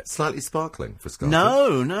love it. Slightly sparkling for Scotland.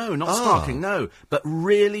 No, not sparkling, no. But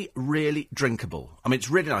really, really drinkable. I mean, it's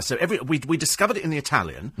really nice. So we discovered it in the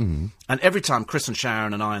Italian, and every time Chris and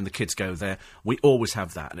Sharon and I and the kids go there, we always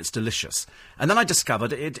have that, and it's delicious. And then I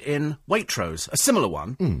discovered it in Waitrose, a similar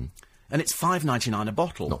one, and it's $5.99 a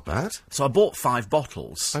bottle. Not bad. So I bought 5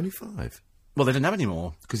 bottles. Only 5. Well, they didn't have any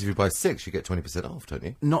more. Because if you buy 6, you get 20% off, don't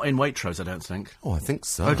you? Not in Waitrose, I don't think. Oh, I think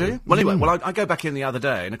so. Oh, do you? Well, anyway, I go back in the other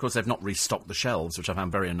day, and of course they've not restocked the shelves, which I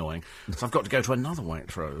found very annoying. So I've got to go to another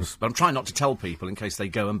Waitrose. But I'm trying not to tell people in case they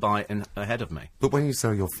go and buy it ahead of me. But when you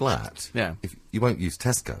sell your flat, Yeah. if you won't use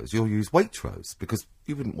Tesco's, you'll use Waitrose, because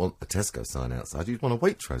you wouldn't want a Tesco sign outside. You'd want a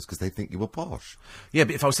Waitrose because they think you were posh. Yeah,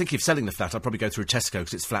 but if I was thinking of selling the flat, I'd probably go through Tesco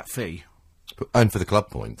because it's flat fee. And for the club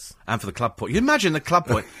points. And for the club point. You imagine the club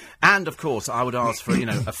point. And, of course, I would ask for,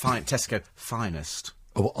 a fine Tesco finest.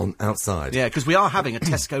 Oh, on outside? Yeah, because we are having a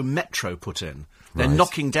Tesco Metro put in. They're Right.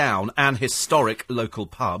 knocking down an historic local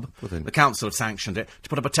pub. Well, then- The council have sanctioned it to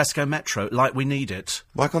put up a Tesco Metro like we need it.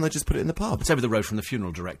 Why can't they just put it in the pub? It's over the road from the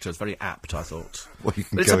funeral director. It's very apt, I thought. Well, you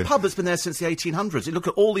can But it's go a in- pub that's been there since the 1800s. You look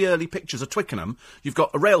at all the early pictures of Twickenham. You've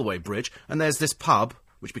got a railway bridge, and there's this pub,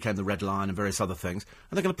 which became the Red Lion and various other things.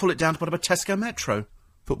 And they're going to pull it down to put up a Tesco Metro.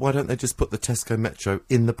 But why don't they just put the Tesco Metro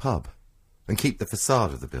in the pub? And keep the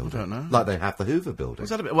facade of the building? I don't know. Like they have the Hoover building. Is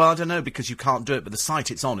that a bit? Well, I don't know, because you can't do it, but the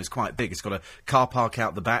site it's on is quite big. It's got a car park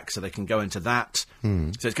out the back, so they can go into that. So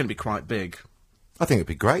it's going to be quite big. I think it'd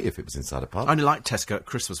be great if it was inside a pub. I only like Tesco at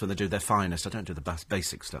Christmas when they do their finest. I don't do the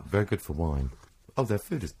basic stuff. Very good for wine. Oh, their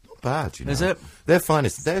food is not bad, you know. Is it? Their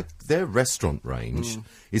finest, their restaurant range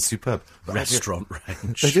is superb. But Restaurant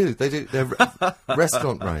range. They do. Their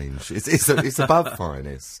restaurant range. It's above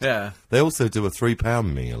finest. Yeah. They also do a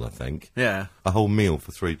 £3 meal, I think. Yeah. A whole meal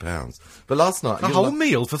for £3. But last night... A whole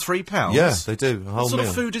meal for £3? Yeah, they do. A whole What sort meal.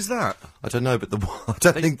 of food is that? I don't know, but I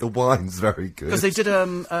don't think the wine's very good. Because they did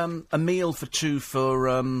a meal for 2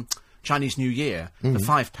 for Chinese New Year for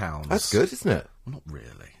 £5. That's good, isn't it? Well, not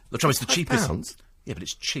really. The trouble is the cheapest. £5? Yeah, but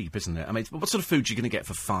it's cheap, isn't it? I mean, what sort of food are you going to get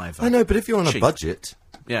for £5? I know, but if you're on a Cheap. budget...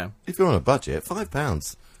 Yeah. If you're on a budget,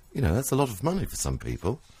 £5, that's a lot of money for some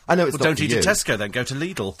people. I know it's Well, not don't for eat you. at Tesco then. Go to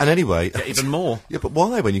Lidl. And anyway... Get even more. Yeah, but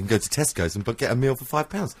why when you can go to Tesco's and get a meal for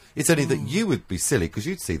 £5? It's only that you would be silly because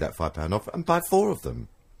you'd see that £5 off and buy 4 of them.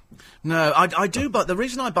 No, I do, but the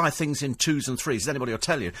reason I buy things in 2s and 3s, as anybody will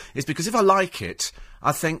tell you, is because if I like it,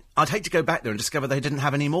 I think I'd hate to go back there and discover they didn't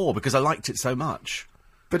have any more because I liked it so much.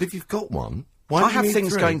 But if you've got one, why I do you have need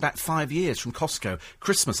things 3? going back 5 years from Costco,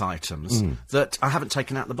 Christmas items, that I haven't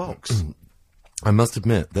taken out the box. I must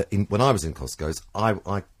admit that when I was in Costco's,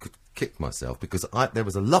 I could kick myself because there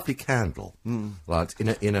was a lovely candle, like in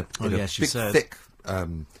a yes, you big, said. thick,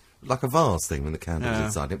 like a vase thing when the candle was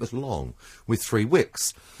inside. It was long with 3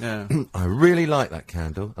 wicks. Yeah. I really liked that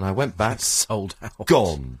candle, and I went back, Sold out.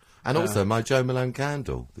 gone, and also my Joe Malone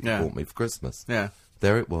candle that Yeah. you bought me for Christmas. Yeah.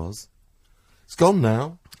 There it was. It's gone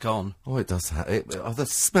now. Gone. Oh, it does. The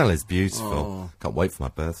smell is beautiful. Can't wait for my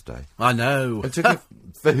birthday. I know. I took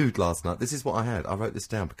food last night. This is what I had. I wrote this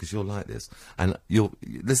down because you'll like this. And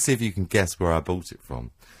let's see if you can guess where I bought it from.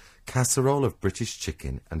 Casserole of British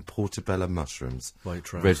chicken and portobello mushrooms.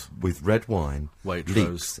 Waitrose. With red wine, Waitrose.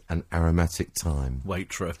 leeks and aromatic thyme.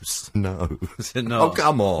 Waitrose. No. Is it not? Oh,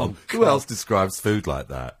 come on. Oh, Who God. else describes food like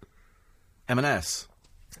that? M&S.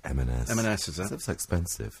 M&S. M&S, is it? That's so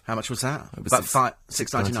expensive. How much was that? It was About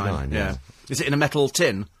 $6.99, $6.99. yeah. Is it in a metal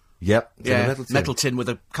tin? Yep. it's in a Yeah, metal tin. with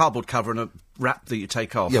a cardboard cover and a wrap that you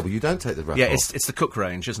take off. Yeah, well, you don't take the wrap Yeah, off. it's the cook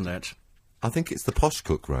range, isn't it? I think it's the Posh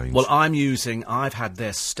Cook range. Well, I've had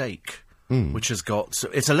their steak, which has got... So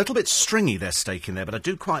it's a little bit stringy, their steak in there, but I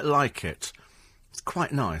do quite like it. It's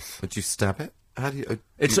quite nice. Would you stab it? How do you...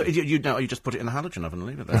 It's you just put it in a halogen oven and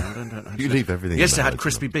leave it there. You leave everything in the Yesterday I had halogen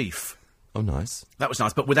crispy oven. beef. Oh, nice. That was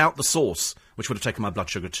nice, but without the sauce, which would have taken my blood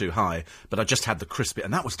sugar too high. But I just had the crispy,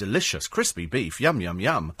 and that was delicious. Crispy beef, yum, yum,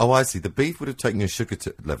 yum. Oh, I see. The beef would have taken your sugar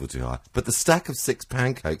level too high, but the stack of 6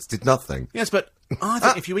 pancakes did nothing. Yes, but I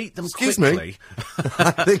think if you eat them excuse me. quickly,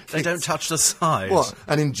 I think they don't touch the sides. What?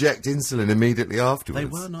 And inject insulin immediately afterwards.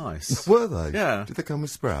 They were nice. Were they? Yeah. Did they come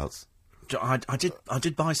with sprouts? I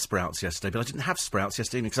did buy sprouts yesterday, but I didn't have sprouts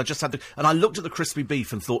yesterday evening because I just had and I looked at the crispy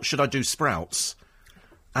beef and thought, should I do sprouts?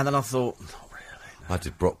 And then I thought, not really. I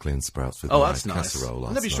did broccoli and sprouts with Oh, my that's nice. casserole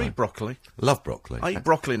last I never used to night. eat broccoli. Love broccoli. I eat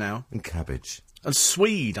broccoli now. And cabbage. And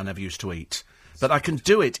swede I never used to eat. But I can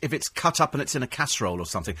do it if it's cut up and it's in a casserole or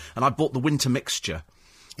something. And I bought the winter mixture,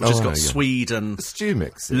 which has Oh, got yeah. swede and The stew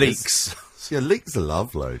mixes. leeks. Yeah, leeks are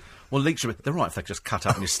lovely. Well, leeks are... They're right if they just cut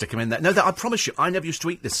up and you stick them in there. No, I promise you, I never used to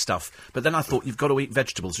eat this stuff. But then I thought, you've got to eat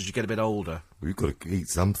vegetables as you get a bit older. Well, you've got to eat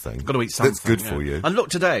something. Got to eat something. That's good yeah. for you. And look,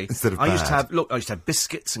 today, Instead of I used to bad. have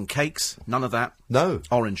biscuits and cakes. None of that. No.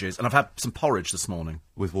 Oranges. And I've had some porridge this morning.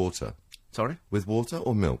 With water. Sorry? With water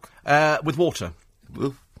or milk? With water.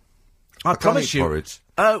 Well, I can't promise eat you. porridge.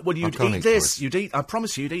 Oh, well, you'd can't eat eat this. porridge. I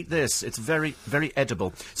promise you'd eat this. It's very, very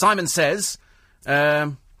edible. Simon says,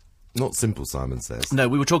 Not simple, Simon says. No,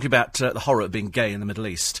 we were talking about the horror of being gay in the Middle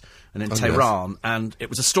East and in Tehran, and it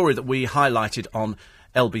was a story that we highlighted on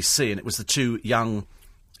LBC, and it was the two young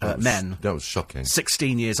men. That was shocking.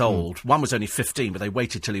 16 years old. One was only 15, but they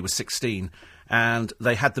waited till he was 16, and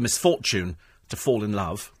they had the misfortune to fall in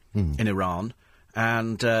love in Iran,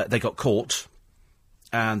 and they got caught,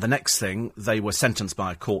 and the next thing, they were sentenced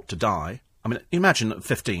by a court to die. I mean, imagine at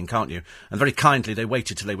 15, can't you? And very kindly, they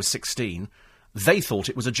waited till they were 16. They thought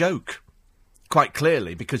it was a joke, quite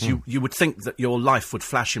clearly, because you would think that your life would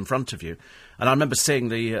flash in front of you. And I remember seeing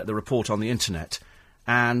the report on the internet,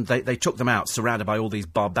 and they took them out, surrounded by all these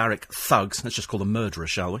barbaric thugs, let's just call them murderers,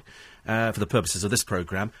 shall we, for the purposes of this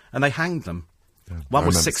programme, and they hanged them. Yeah, one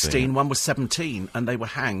was 16, one was 17, and they were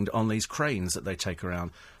hanged on these cranes that they take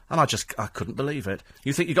around. And I couldn't believe it.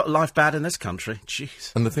 You think you got life bad in this country?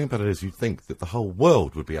 Jeez. And the thing about it is, you'd think that the whole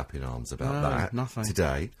world would be up in arms about that nothing.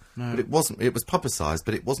 Today. No. But it wasn't. It was publicised,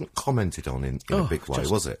 but it wasn't commented on in a big way,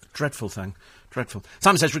 was it? Dreadful thing. Dreadful.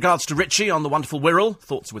 Simon says, regards to Richie on the wonderful Wirral.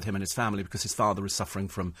 Thoughts with him and his family because his father is suffering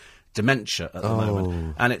from dementia at the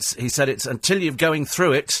moment. And he said it's until you're going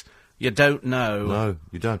through it, you don't know. No,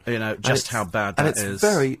 you don't. You know, just how bad that is. And it's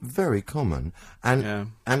very, very common.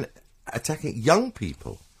 And attacking young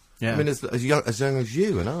people. Yeah. I mean, as young as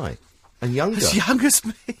you and I. And younger. As young as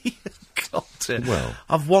me. God, well,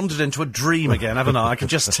 I've wandered into a dream again, haven't I? I can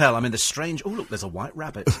just tell. I'm in this strange... Oh, look, there's a white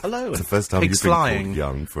rabbit. Hello. It's the first time pigs you've been flying. called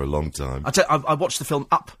young for a long time. I watched the film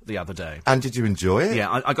Up the other day. And did you enjoy it?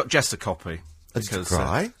 Yeah, I got Jess a copy. Did you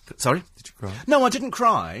cry? Sorry? Did you cry? No, I didn't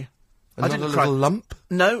cry. I didn't cry. Little lump?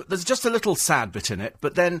 No, there's just a little sad bit in it,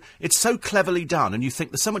 but then it's so cleverly done, and you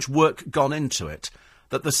think there's so much work gone into it,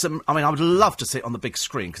 that there's some... I mean, I would love to see it on the big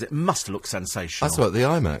screen, because it must look sensational. I saw it at the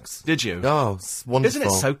IMAX. Did you? Oh, it's wonderful.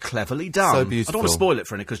 Isn't it so cleverly done? So beautiful. I don't want to spoil it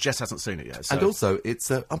for any, because Jess hasn't seen it yet. So. And also,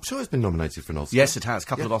 it's... I'm sure it's been nominated for an Oscar. Yes, it has. A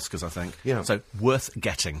couple of Oscars, I think. Yeah. So, worth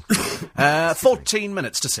getting. 14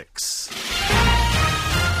 minutes to 6.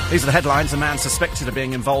 These are the headlines. A man suspected of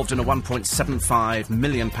being involved in a £1.75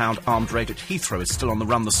 million armed raid at Heathrow is still on the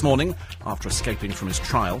run this morning after escaping from his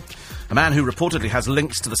trial. A man who reportedly has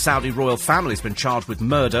links to the Saudi royal family has been charged with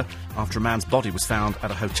murder after a man's body was found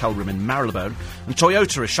at a hotel room in Marylebone. And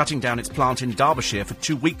Toyota is shutting down its plant in Derbyshire for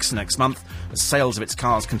 2 weeks next month as sales of its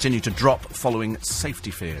cars continue to drop following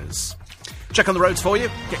safety fears. Check on the roads for you.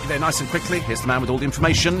 Get you there nice and quickly. Here's the man with all the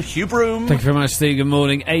information, Hugh Broom. Thank you very much, Steve. Good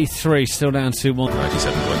morning. A3 still down to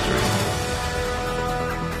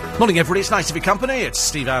 97.3. Morning, everybody. It's nice to be company. It's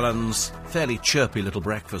Steve Allen's fairly chirpy little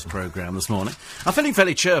breakfast programme this morning. I'm feeling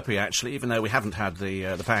fairly chirpy, actually, even though we haven't had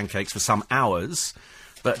the pancakes for some hours.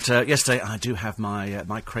 But yesterday I do have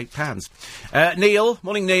my crepe pans. Neil.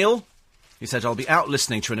 Morning, Neil. He said, I'll be out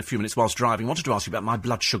listening to you in a few minutes whilst driving. Wanted to ask you about my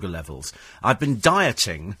blood sugar levels. I've been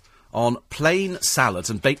dieting on plain salads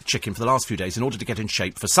and baked chicken for the last few days in order to get in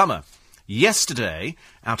shape for summer. Yesterday,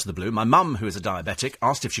 out of the blue, my mum, who is a diabetic,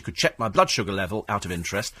 asked if she could check my blood sugar level out of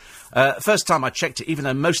interest. First time I checked it, even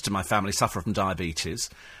though most of my family suffer from diabetes,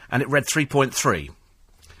 and it read 3.3.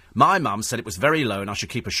 My mum said it was very low and I should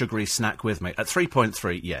keep a sugary snack with me. At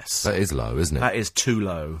 3.3, yes. That is low, isn't it? That is too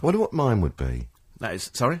low. I wonder what mine would be. That is...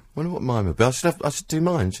 Sorry? I wonder what mine would be. I should do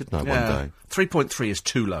mine, shouldn't I, one day? 3.3 is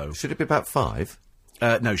too low. Should it be about 5?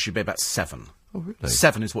 No, it should be about 7. Oh, really?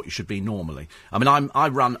 7 is what you should be normally. I mean, I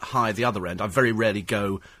run high the other end. I very rarely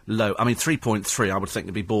go low. I mean, 3.3, I would think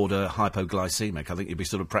to be border hypoglycemic. I think you'd be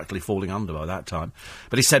sort of practically falling under by that time.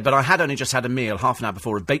 But he said, but I had only just had a meal half an hour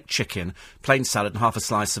before of baked chicken, plain salad, and half a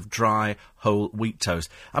slice of dry whole wheat toast.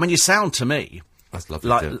 I mean, you sound to me... That's lovely.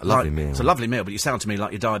 A lovely meal. It's a lovely meal, but you sound to me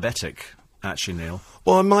like you're diabetic, actually, Neil.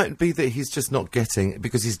 Well, it might be that he's just not getting...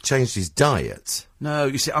 because he's changed his diet. No,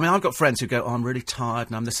 you see, I mean, I've got friends who go, I'm really tired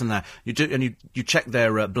and I'm this and that. You do, and you check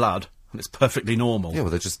their blood, and it's perfectly normal. Yeah,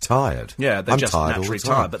 well, they're just tired. Yeah, they're just naturally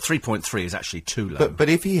tired. But 3.3 is actually too low. But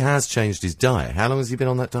if he has changed his diet, how long has he been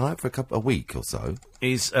on that diet? For a week or so?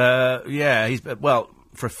 He's, for the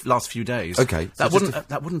last few days. Okay.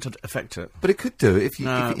 That wouldn't affect it. But it could do if you...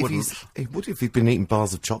 No, it would if he'd been eating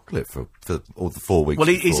bars of chocolate for all the 4 weeks. Well,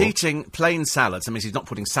 he's eating plain salads. That means he's not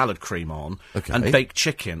putting salad cream on. Okay. And baked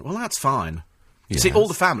chicken. Well, that's fine. You see, all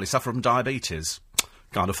the family suffer from diabetes.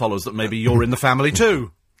 Kind of follows that maybe you're in the family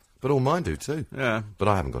too. But all mine do too. Yeah. But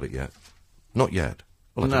I haven't got it yet. Not yet.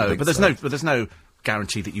 Well, no, but there's no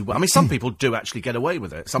guarantee that you will. I mean, some people do actually get away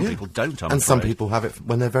with it. Some people don't, I'm And some afraid. people have it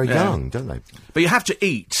when they're very young, don't they? But you have to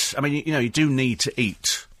eat. I mean, you do need to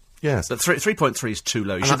eat. Yes. But 3.3 is too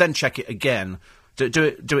low. You should then check it again.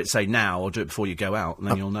 Do it, say, now, or do it before you go out, and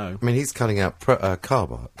then you'll know. I mean, he's cutting out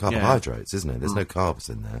carbohydrates, isn't he? There's no carbs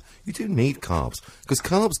in there. You do need carbs, because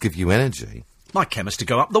carbs give you energy. My chemist to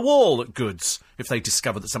go up the wall at Goods if they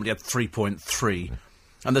discovered that somebody had 3.3.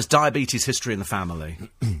 And there's diabetes history in the family.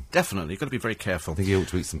 Definitely, you've got to be very careful. I think you ought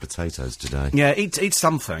to eat some potatoes today. Yeah, eat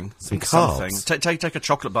something. Some Eat carbs. something. Take a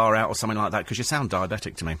chocolate bar out or something like that, because you sound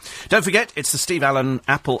diabetic to me. Don't forget, it's the Steve Allen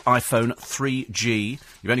Apple iPhone 3G.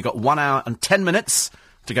 You've only got 1 hour and 10 minutes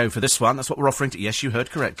to go for this one. That's what we're offering. Yes, you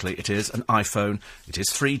heard correctly. It is an iPhone. It is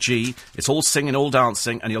 3G. It's all singing, all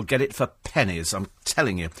dancing, and you'll get it for pennies, I'm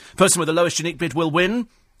telling you. Person with the lowest unique bid will win.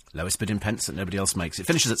 Lowest bid in pence that nobody else makes. It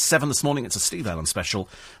finishes at 7 this morning. It's a Steve Allen special.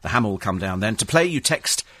 The hammer will come down then. To play, you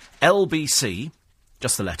text LBC,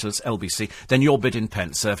 just the letters, LBC, then your bid in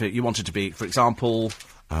pence. So if you wanted to be, for example...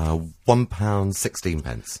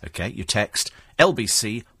 £1.16. OK, you text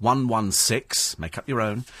LBC 116, make up your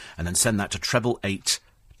own, and then send that to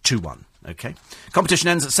 88821. OK? Competition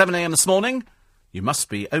ends at 7 a.m. this morning. You must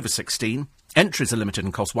be over 16. Entries are limited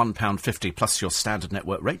and cost £1.50 plus your standard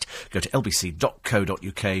network rate. Go to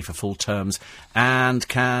lbc.co.uk for full terms and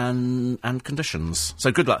conditions.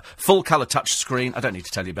 So good luck. Full colour touch screen. I don't need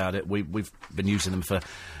to tell you about it. We've been using them for,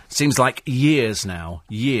 seems like years now.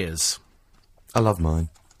 Years. I love mine.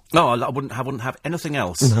 No, I wouldn't have anything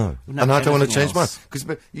else. No. And I don't want to change mine. Because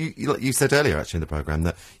you said earlier, actually, in the programme,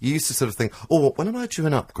 that you used to sort of think, when am I due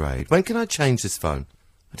an upgrade? When can I change this phone?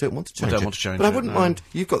 I don't want to change it. But I wouldn't mind.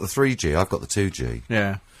 You've got the 3G, I've got the 2G.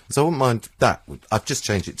 Yeah. So I wouldn't mind that. I've just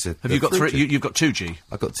changed it to. Have you got 3G? You've got 2G?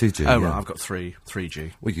 I've got 2G. Oh, yeah. right, I've got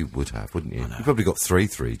 3G. Well, you would have, wouldn't you? You've probably got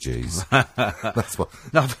 3Gs. That's what.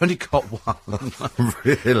 No, I've only got one.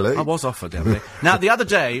 Really? I was offered, the other day. Now, the other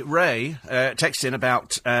day, Ray texted in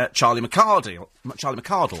about Charlie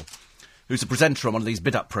McCardle, who's a presenter on one of these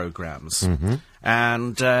bid-up programmes. Mm-hmm.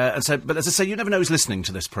 And so, but as I say, you never know who's listening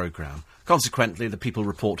to this programme. Consequently, the people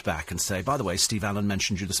report back and say, by the way, Steve Allen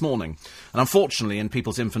mentioned you this morning. And unfortunately, in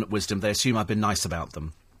people's infinite wisdom, they assume I've been nice about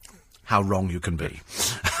them. How wrong you can be.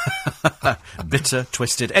 Bitter,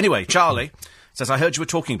 twisted. Anyway, Charlie says, I heard you were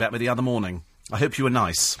talking about me the other morning. I hope you were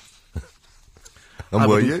nice. And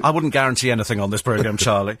were you? I wouldn't guarantee anything on this programme,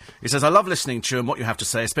 Charlie. He says, I love listening to you and what you have to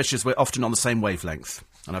say, especially as we're often on the same wavelength.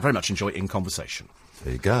 And I very much enjoy in conversation.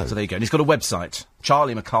 There you go. So there you go. And he's got a website,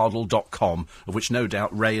 charliemccardle.com, of which no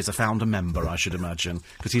doubt Ray is a founder member, I should imagine,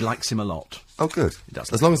 because he likes him a lot. Oh, good. He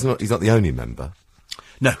does. As long as he's not the only member.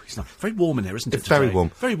 No, he's not. Very warm in here, isn't it? It's very today? warm.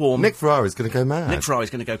 Very warm. Nick Ferrari's going to go mad. Nick Ferrari's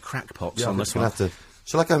going to go crackpots on this one.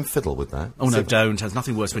 Shall I go and fiddle with that? Oh, no, don't. There's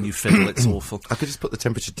nothing worse when you fiddle. It's awful. I could just put the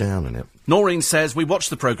temperature down on it. Noreen says, we watched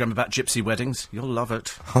the programme about gypsy weddings. You'll love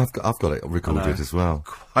it. I've got it recorded as well.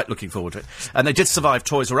 Quite looking forward to it. And they did survive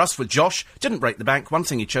Toys R Us with Josh. Didn't break the bank. One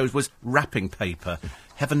thing he chose was wrapping paper.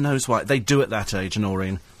 Heaven knows why. They do at that age,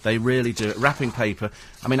 Noreen. They really do it. Wrapping paper.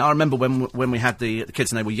 I mean, I remember when we had the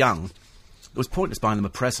kids and they were young, it was pointless buying them a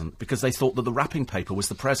present because they thought that the wrapping paper was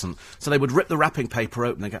the present. So they would rip the wrapping paper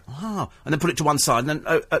open and go, and then put it to one side and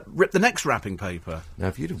then rip the next wrapping paper. Now,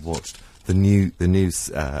 if you'd have watched the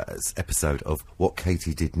news episode of What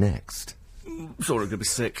Katie Did Next... Sure, I'm going to be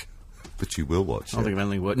sick. But you will watch it. I don't think of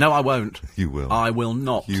anything worse. No, I won't. You will. I will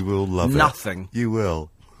not. You will love Nothing. You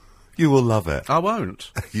will. You will love it. I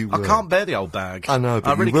won't. You will. I can't bear the old bag. I know,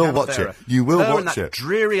 but really you will watch it. You will and watch that it.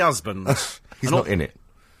 Dreary husband. He's not in it.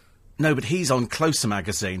 No, but he's on Closer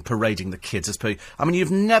magazine parading the kids as per. I mean, you've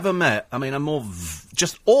never met, a more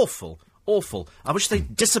just awful. I wish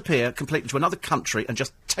they'd disappear completely to another country and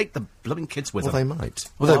just take the blooming kids with them. Well, they might.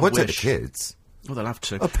 Well, they won't take the kids. Well, they'll have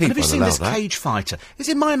to. Oh, people have you seen this that. cage fighter? Is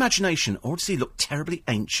it my imagination, or does he look terribly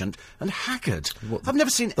ancient and haggard? What, I've never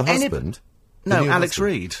seen the any... husband? No, The new Alex husband?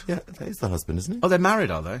 Reid. Yeah, that is the husband, isn't he? Oh, they're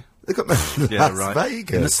married, are they? They got married in Yeah, Las right.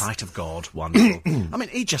 Vegas. In the sight of God, wonderful. I mean,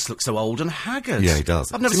 he just looks so old and haggard. Yeah, he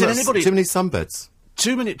does. I've never seen anybody... Too many sunbeds.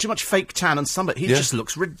 Too much fake tan and sunbed. He just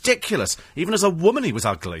looks ridiculous. Even as a woman, he was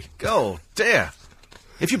ugly. Oh, dear.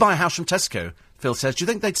 If you buy a house from Tesco, Phil says, do you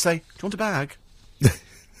think they'd say, do you want a bag?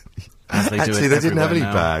 As they do Actually, it they didn't have any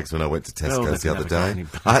now. bags when I went to Tesco's the other day.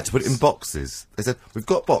 got I had to put it in boxes. They said, we've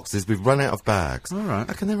got boxes, we've run out of bags. All right.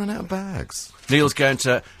 How can they run out of bags? Neil's going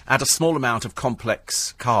to add a small amount of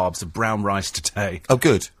complex carbs of brown rice today. Oh,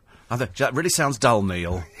 good. That really sounds dull,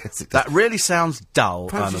 Neil. Yes, it does. That really sounds dull,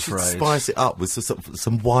 Perhaps I'm you should afraid. spice it up with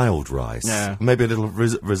some wild rice. Yeah. Maybe a little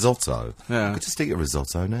risotto. Yeah. I could just eat a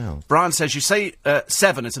risotto now. Brian says, you say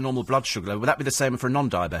 7 is a normal blood sugar level. Would that be the same for a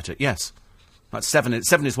non-diabetic? Yes. That's 7.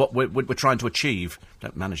 7 is what we're trying to achieve.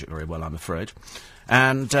 Don't manage it very well, I'm afraid.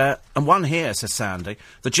 And one here, says Sandy,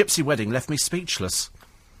 the gypsy wedding left me speechless.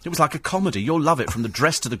 It was like a comedy. You'll love it, from the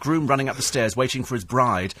dress to the groom running up the stairs waiting for his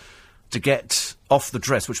bride. to get off the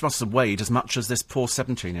dress, which must have weighed as much as this poor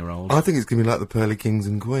 17-year-old. I think it's going to be like the Pearly Kings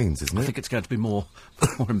and Queens, isn't it? I think it's going to be more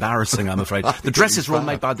embarrassing, I'm afraid. The dresses were all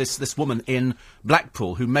made by this woman in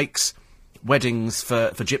Blackpool who makes weddings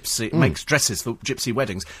for gypsy, makes dresses for gypsy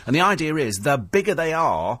weddings. And the idea is, the bigger they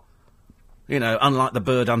are, you know, unlike the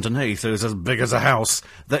bird underneath, who's as big as a house,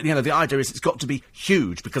 that, you know, the idea is it's got to be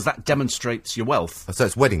huge, because that demonstrates your wealth. So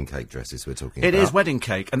it's wedding cake dresses we're talking about? It is wedding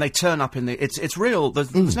cake, and they turn up in the... It's real.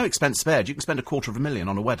 There's no expense spared. You can spend $250,000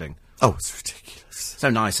 on a wedding. Oh, it's ridiculous. So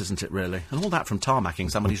nice, isn't it, really? And all that from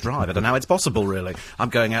tarmacking somebody's drive. I don't know how it's possible, really. I'm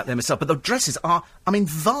going out there myself. But the dresses are, I mean,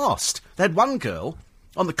 vast. They had one girl...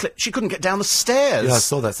 on the clip, she couldn't get down the stairs. Yeah, I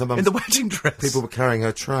saw that. In the wedding dress. People were carrying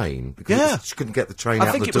her train because she couldn't get the train out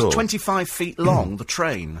the door. I think it was 25 feet long, the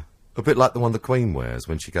train. A bit like the one the Queen wears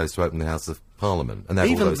when she goes to open the House of Parliament. And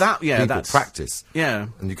even all those that, yeah, people that's... practice. Yeah.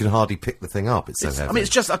 And you can hardly pick the thing up, it's so heavy. I mean,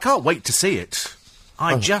 it's just, I can't wait to see it. No,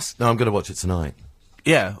 I'm going to watch it tonight.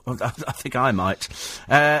 Yeah, I think I might.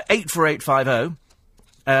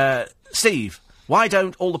 84850. Steve, why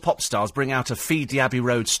don't all the pop stars bring out a Feed the Abbey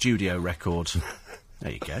Road studio record?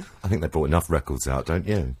 There you go. I think they brought enough records out, don't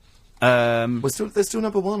you? They're still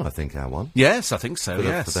number one, I think, our one. Yes, I think so,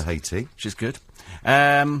 For the Haiti. Which is good.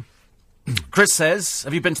 Chris says,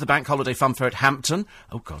 have you been to the bank holiday fun fair at Hampton?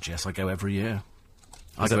 Oh, God, yes, I go every year.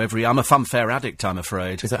 I'm a fun fair addict, I'm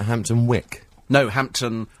afraid. Is that Hampton Wick? No,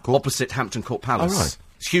 Hampton, opposite Hampton Court Palace. Oh, right.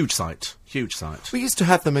 It's a huge site. Huge site. We used to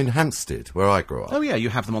have them in Hampstead, where I grew up. Oh, yeah, you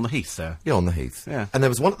have them on the heath there. Yeah, on the heath. Yeah. And there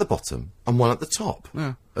was one at the bottom and one at the top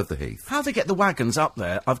of the heath. How they get the wagons up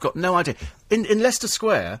there, I've got no idea. In Leicester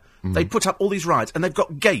Square, they put up all these rides, and they've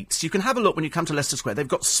got gates. You can have a look when you come to Leicester Square. They've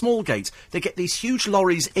got small gates. They get these huge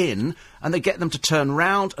lorries in, and they get them to turn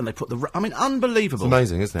round, and they put I mean, unbelievable. It's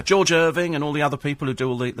amazing, isn't it? George Irving and all the other people who do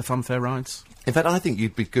all the fun fair rides. In fact, I think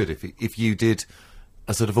you'd be good if you did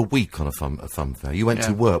a sort of a week on a fun fair. You went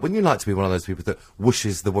to work. Wouldn't you like to be one of those people that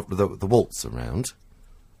whooshes the waltz around?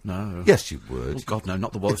 No. Yes, you would. Oh, God, no,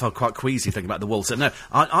 not the waltz. I'm quite queasy thinking about the waltz. No,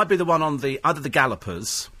 I'd be the one on either the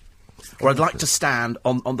gallopers, or I'd like to stand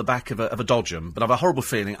on the back of a dodgem, but I've a horrible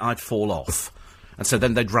feeling I'd fall off. And so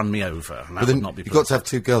then they'd run me over. And that would not be you've got to have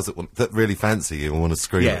two girls that really fancy you and want to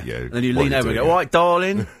scream at you. And then you lean over and go, all right,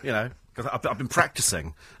 darling, you know, because I've been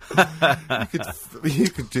practising. you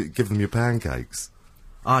could give them your pancakes.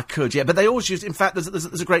 I could, yeah, but they always use... In fact,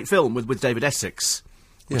 there's a great film with David Essex,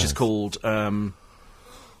 which is called... well,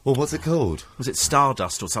 what's it called? Was it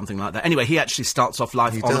Stardust or something like that? Anyway, he actually starts off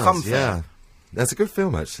life on a fun fair. Yeah. That's a good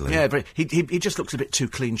film, actually. Yeah, but he just looks a bit too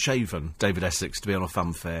clean-shaven, David Essex, to be on a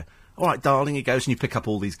fun fair. All right, darling, he goes, and you pick up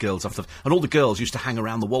all these girls off and all the girls used to hang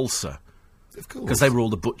around the waltzer. Of course. Because they were all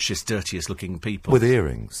the butchest, dirtiest-looking people. With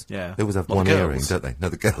earrings. Yeah. They always have one earring, don't they? No,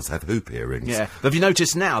 the girls have hoop earrings. Yeah. But have you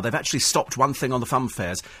noticed now, they've actually stopped one thing on the fun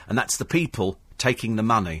fairs, and that's the people taking the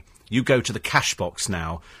money. You go to the cash box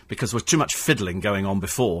now, because there was too much fiddling going on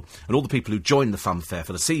before, and all the people who joined the fun fair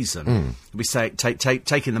for the season will be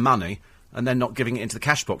taking the money, and then not giving it into the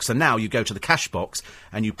cash box. So now you go to the cash box,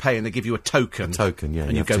 and you pay, and they give you a token. Yeah.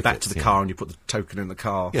 And you go back to the car, and you put the token in the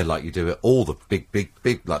car. Yeah, like you do at all the big,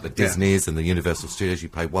 like the Disneys and the Universal Studios, you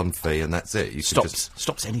pay one fee, and that's it. You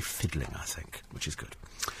Stops any fiddling, I think, which is good.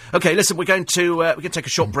 OK, listen, we're going to take a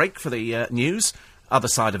short break for the news. Other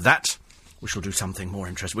side of that, we shall do something more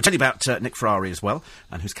interesting. We'll tell you about Nick Ferrari as well,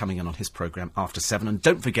 and who's coming in on his programme after 7. And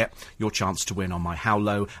don't forget your chance to win on my How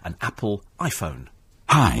Low an Apple iPhone.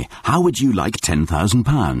 Hi, how would you like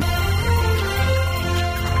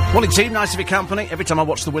 £10,000? Morning team, nice to be company. Every time I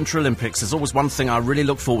watch the Winter Olympics, there's always one thing I really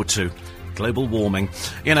look forward to. Global warming.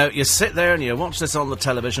 You know, you sit there and you watch this on the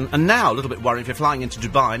television, and now, a little bit worried if you're flying into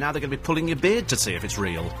Dubai, now they're going to be pulling your beard to see if it's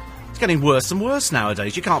real. It's getting worse and worse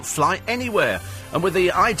nowadays. You can't fly anywhere. And with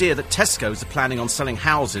the idea that Tesco's are planning on selling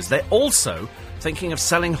houses, they're also thinking of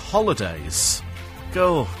selling holidays.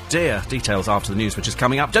 Oh, dear. Details after the news, which is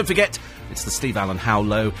coming up. Don't forget, it's the Steve Allen How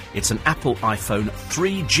Low. It's an Apple iPhone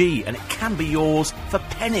 3G, and it can be yours for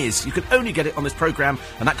pennies. You can only get it on this programme,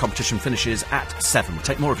 and that competition finishes at 7. We'll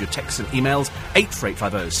take more of your texts and emails.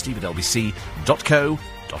 84850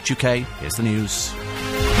 steve@lbc.co.uk. Here's the news.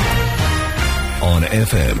 On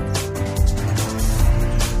FM.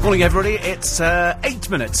 Morning, everybody. It's 8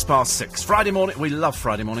 minutes past 6. Friday morning. We love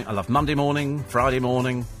Friday morning. I love Monday morning, Friday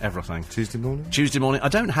morning, everything. Tuesday morning? Tuesday morning. I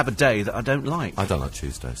don't have a day that I don't like. I don't like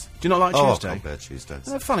Tuesdays. Do you not like Tuesday? I can't bear Tuesdays.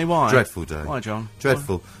 Oh, funny, why? Dreadful day. Why, John?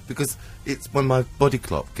 Dreadful. Because it's when my body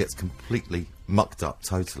clock gets completely mucked up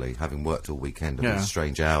totally, having worked all weekend and these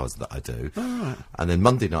strange hours that I do. Right. And then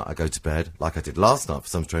Monday night I go to bed, like I did last night for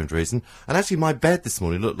some strange reason. And actually my bed this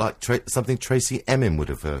morning looked like something Tracy Emin would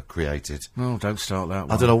have created. Oh, don't start that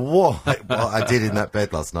one. I don't know what I did in that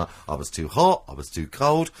bed last night. I was too hot, I was too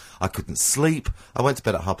cold, I couldn't sleep. I went to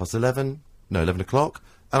bed at 11 o'clock,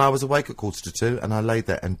 and I was awake at 1:45, and I lay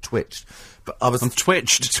there and twitched. But I was...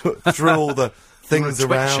 twitched? through all the... things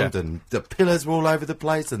around, twitcher. and the pillows were all over the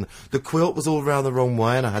place, and the quilt was all around the wrong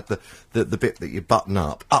way, and I had the bit that you button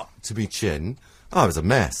up to my chin. Oh, it was a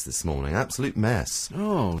mess this morning, absolute mess.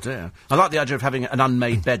 Oh, dear. I like the idea of having an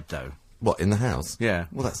unmade bed, though. What, in the house? Yeah.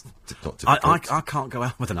 Well, that's not difficult. I can't go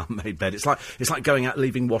out with an unmade bed. It's like going out,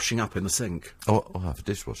 leaving washing up in the sink. Oh, I'll have a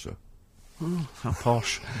dishwasher. Oh, how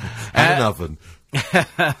posh. And an oven.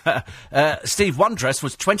 Steve, one dress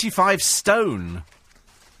was 25 stone.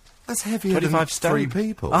 That's heavier 25 than stone. 3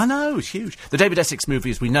 people. I know, it's huge. The David Essex movie,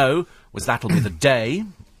 as we know, was That'll Be the Day.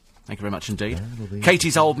 Thank you very much indeed.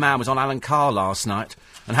 Katie's old man was on Alan Carr last night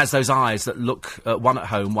and has those eyes that look one at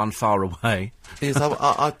home, one far away. Yes,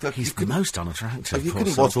 He's the most unattractive. You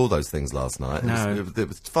couldn't watch all those things last night. No. There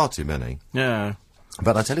was far too many. Yeah.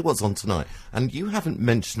 But I tell you what's on tonight, and you haven't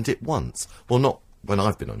mentioned it once. Well, not when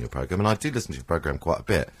I've been on your programme, and I do listen to your programme quite a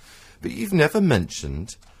bit. But you've never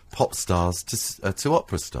mentioned pop stars to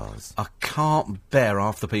opera stars. I can't bear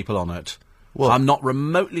half the people on it. What? I'm not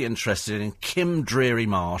remotely interested in Kim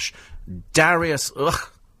Dreary-Marsh, Darius... Ugh.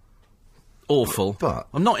 Awful. But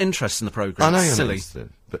I'm not interested in the programme. I know you're Silly. not interested,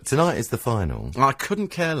 but tonight is the final. I couldn't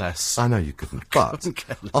care less. I know you couldn't, but couldn't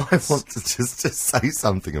care I less. want to just say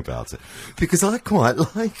something about it, because I quite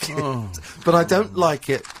like it. But I don't like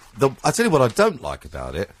it... I tell you what I don't like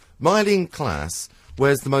about it. Miley in class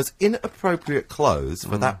wears the most inappropriate clothes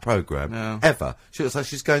for that programme ever. She looks like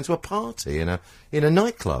she's going to a party in a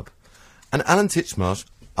nightclub. And Alan Titchmarsh,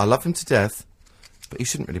 I love him to death, but he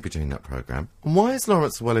shouldn't really be doing that programme. And why is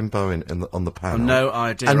Lawrence Welling-Bowen on the panel? No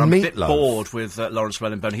idea. And I'm a Meatloaf. bit bored with Lawrence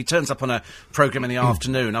Welling-Bowen. He turns up on a programme in the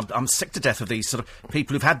afternoon. I'm sick to death of these sort of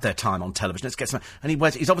people who've had their time on television. Let's get some... And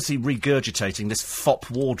he's obviously regurgitating this fop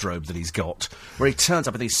wardrobe that he's got, where he turns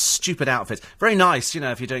up in these stupid outfits. Very nice,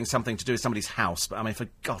 if you're doing something to do with somebody's house, but, I mean, for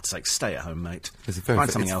God's sake, stay at home, mate. Find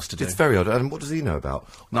something else to do. It's very odd. And what does he know about?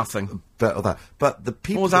 Nothing. All that. But the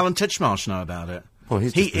people... What does Alan Titchmarsh know about it? Well,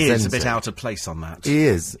 he is a bit out of place on that. He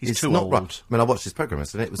is. He's it's too not old. Right. I mean, I watched his programme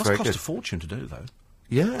yesterday. It was very good. Must cost a fortune to do, though.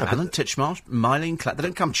 Yeah. Alan Titchmarsh, Miley Clapp, they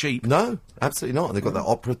don't come cheap. No, absolutely not. They've got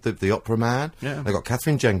the opera man. Yeah. They've got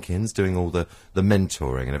Catherine Jenkins doing all the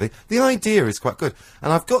mentoring and everything. The idea is quite good.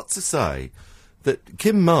 And I've got to say that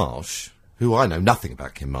Kim Marsh, who I know nothing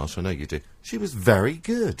about Kim Marsh, I know you do, she was very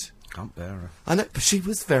good. Can't bear her. I know, but she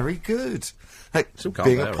was very good. Like, Still can't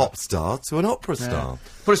being bear a her. pop star to an opera star.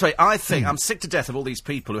 Put it this way, I think I'm sick to death of all these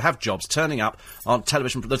people who have jobs turning up on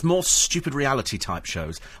television. There's more stupid reality type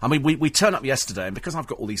shows. I mean, we turned up yesterday, and because I've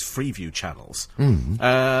got all these Freeview channels,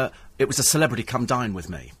 it was a Celebrity Come Dine With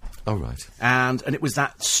Me. Oh, right. And it was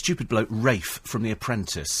that stupid bloke, Rafe, from The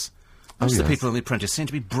Apprentice. Most of the people on The Apprentice seem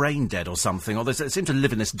to be brain dead or something, or they seem to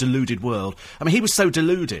live in this deluded world. I mean, he was so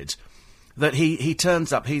deluded that he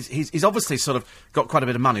turns up, he's obviously sort of got quite a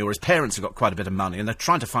bit of money, or his parents have got quite a bit of money, and they're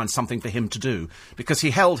trying to find something for him to do, because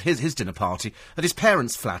he held his dinner party at his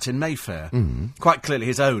parents' flat in Mayfair. Quite clearly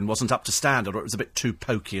his own wasn't up to standard, or it was a bit too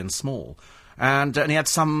pokey and small. And he had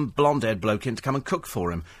some blonde-haired bloke in to come and cook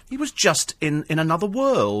for him. He was just in another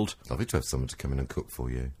world. Lovely to have someone to come in and cook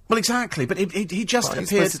for you. Well, exactly, but he just Are you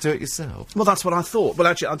appeared... supposed to do it yourself? Well, that's what I thought. Well,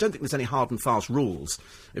 actually, I don't think there's any hard and fast rules.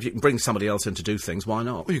 If you can bring somebody else in to do things, why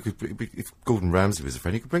not? Well, you could, if Gordon Ramsay was a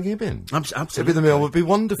friend, you could bring him in. Absolutely. The meal would be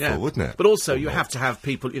wonderful, Yeah. wouldn't it? But also, you have to have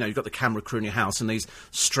people, you've got the camera crew in your house and these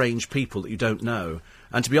strange people that you don't know.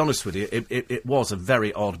 And to be honest with you, it was a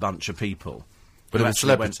very odd bunch of people. But who it was actually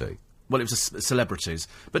celebrity. Well, it was celebrities.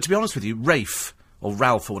 But to be honest with you, Rafe, or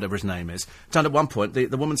Ralph, or whatever his name is, turned at one point, the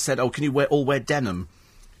woman said, oh, can you all wear denim?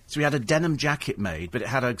 So he had a denim jacket made, but it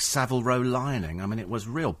had a Savile Row lining. I mean, it was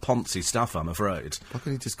real poncy stuff, I'm afraid. Why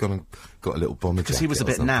couldn't he just gone and got a little bomber jacket? Because he was a or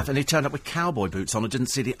bit something? naff, and he turned up with cowboy boots on and didn't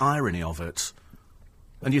see the irony of it.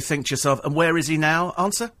 And you think to yourself, and where is he now?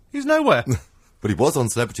 Answer, he's nowhere. But he was on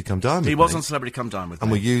Celebrity Come Dine with He Me. was on Celebrity Come Dine With And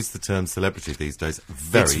Me. we use the term celebrity these days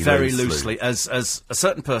very loosely. As a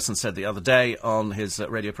certain person said the other day on his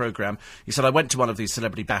radio programme, he said, I went to one of these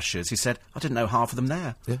celebrity bashes. He said, I didn't know half of them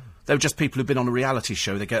there. Yeah. They were just people who've been on a reality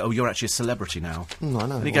show. They go, oh, you're actually a celebrity now. I know.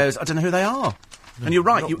 And he goes, I don't know who they are. And you're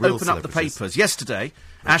right, not you real open up the celebrities. papers. Yesterday,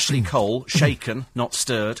 Ashley Cole, shaken, not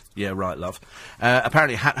stirred. Yeah, right, love.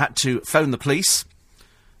 Apparently had to phone the police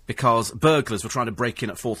because burglars were trying to break in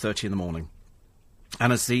at 4:30 in the morning.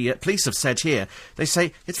 And as the police have said here, they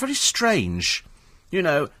say it's very strange. You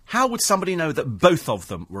know, how would somebody know that both of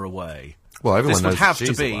them were away? Well, everyone knows this would have that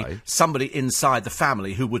to she's be away. somebody inside the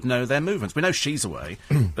family who would know their movements. We know she's away,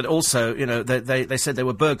 but also, you know, they said they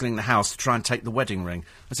were burgling the house to try and take the wedding ring.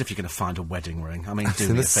 As if you're going to find a wedding ring. I mean, That's do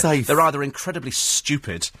in me the a favour. safe. They're either incredibly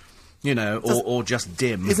stupid, you know, or just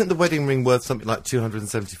dim. Isn't the wedding ring worth something like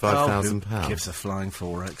 £275,000? Who gives a flying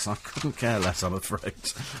forex? I couldn't care less, I'm afraid.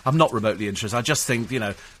 I'm not remotely interested. I just think, you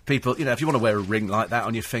know, people, you know, if you want to wear a ring like that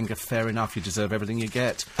on your finger, fair enough, you deserve everything you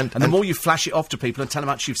get. And the more you flash it off to people and tell them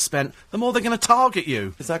how much you've spent, the more they're going to target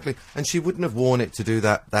you. Exactly. And she wouldn't have worn it to do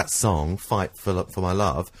that song, Fight for My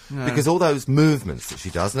Love, because all those movements that she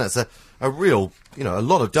does, and that's a real, you know, a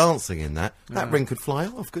lot of dancing in that ring could fly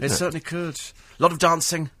off, couldn't it? It certainly could. A lot of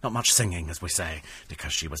dancing, not much singing, as we say,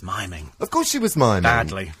 because she was miming. Of course she was miming.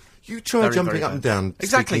 Badly. You try Very, jumping very up bad. and down.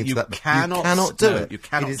 Exactly, speaking you into that, cannot do no, it. You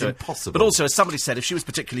cannot it is do impossible. But also, as somebody said, if she was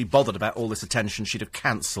particularly bothered about all this attention, she'd have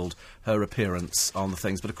cancelled her appearance on the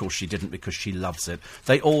things. But of course, she didn't because she loves it.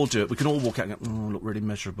 They all do it. We can all walk out and go, "Oh, look really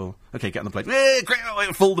miserable." Okay, get on the plate.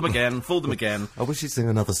 Fool them again. Fool them again. I wish you'd sing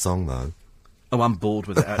another song though. Oh, I'm bored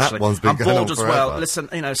with it, actually. That one's been I'm going bored on as well. forever. Listen,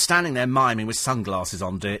 you know, standing there miming with sunglasses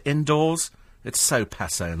on, dear, indoors, it's so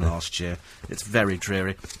passé in last year. It's very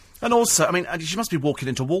dreary. And also, I mean, she must be walking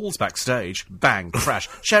into walls backstage. Bang, crash.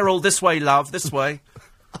 Cheryl, this way, love, this way.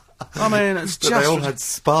 I mean, it's But just... they all had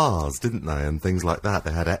spas, didn't they, and things like that.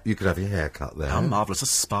 They had you could have your hair cut there. How marvellous, a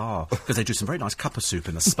spa. Because they do some very nice cuppa soup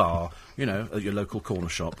in the spa, you know, at your local corner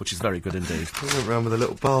shop, which is very good indeed. They went around with a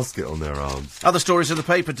little basket on their arms. Other stories in the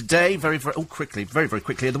paper today, very quickly.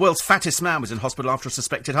 The world's fattest man was in hospital after a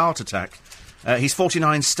suspected heart attack. He's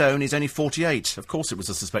 49 stone, he's only 48. Of course it was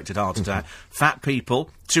a suspected heart attack. Fat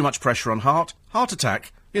people, too much pressure on heart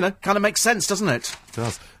attack. You know, kind of makes sense, doesn't it? It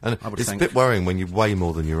does. And I would it's think. a bit worrying when you weigh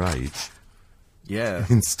more than your age. Yeah.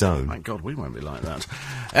 In stone. Thank God we won't be like that.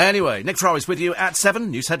 Anyway, Nick Ferrari's with you at 7.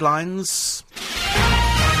 News headlines.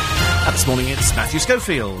 And this morning it's Matthew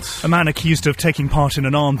Schofield. A man accused of taking part in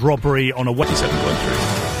an armed robbery on a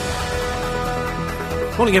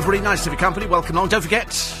 27.3. Morning, everybody. Nice to have your company. Welcome along. Don't forget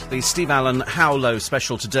the Steve Allen How Low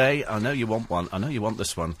special today. I know you want one. I know you want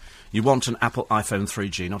this one. You want an Apple iPhone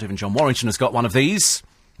 3G. Not even John Warrington has got one of these.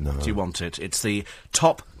 No. Do you want it? It's the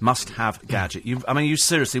top must-have gadget. You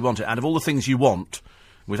seriously want it. Out of all the things you want,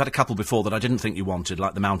 we've had a couple before that I didn't think you wanted,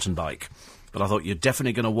 like the mountain bike. But I thought you're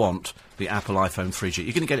definitely going to want the Apple iPhone 3G.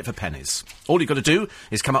 You're going to get it for pennies. All you've got to do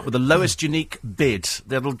is come up with the lowest unique bid.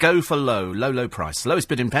 That'll go for low price. Lowest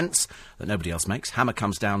bid in pence that nobody else makes. Hammer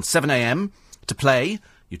comes down 7 a.m. to play.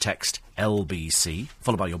 You text LBC,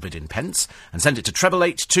 followed by your bid in pence, and send it to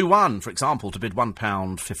 88821, for example, to bid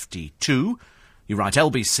 £1.52. You write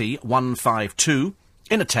LBC 152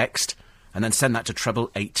 in a text, and then send that to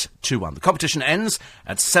 88821. The competition ends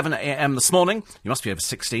at 7 a.m. this morning. You must be over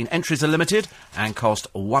 16. Entries are limited and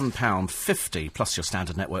cost £1.50 plus your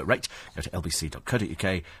standard network rate. Go to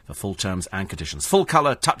lbc.co.uk for full terms and conditions. Full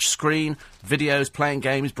colour, touch screen, videos, playing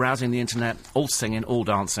games, browsing the internet, all singing, all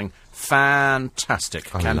dancing.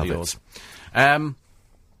 Fantastic. I Can love be it. yours.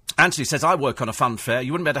 Anthony says, I work on a fun fair.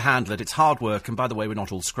 You wouldn't be able to handle it. It's hard work. And by the way, we're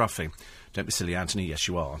not all scruffy. Don't be silly, Anthony. Yes,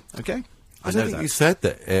 you are. Okay? I don't think you said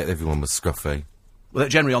that everyone was scruffy. Well, they're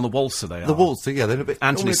generally on the waltzer, they are. The waltzer, yeah, they're a bit...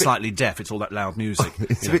 Anthony's slightly deaf. It's all that loud music.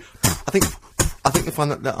 It's you a know. bit... I think they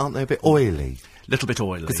find that aren't they a bit oily? Little bit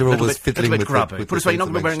oily. 'Cause they're always fiddling little bit with grubby. the Put it this way, you're not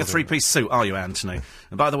things going to be that wearing a make sure three-piece suit, are you, Anthony?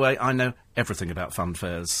 And by the way, I know everything about fun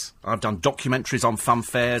fairs. I've done documentaries on fun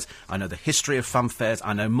fairs. I know the history of fun fairs.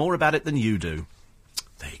 I know more about it than you do.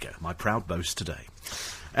 There you go. My proud boast today.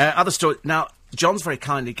 Other story. Now, John's very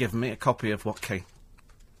kindly given me a copy of what Katie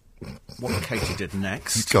did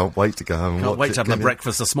next. You can't wait to go home and Can't watch wait it, to have can my you?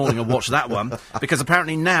 breakfast this morning and watch that one. Because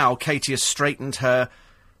apparently now Katie has straightened her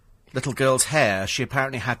little girl's hair. She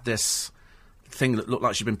apparently had this thing that looked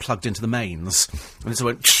like she'd been plugged into the mains. And so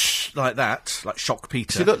it went like that, like Shock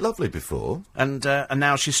Peter. She looked lovely before. And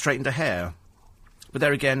now she's straightened her hair. But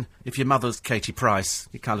there again, if your mother's Katie Price,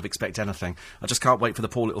 you kind of expect anything. I just can't wait for the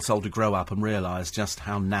poor little soul to grow up and realise just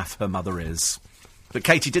how naff her mother is. But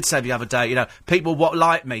Katie did say the other day, you know, people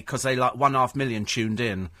like me because they like 1.5 million tuned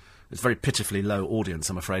in. It's a very pitifully low audience,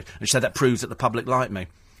 I'm afraid. And she said that proves that the public like me.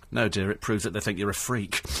 No, dear, it proves that they think you're a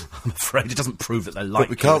freak. I'm afraid it doesn't prove that they like you But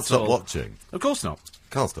we can't at stop all. watching. Of course not.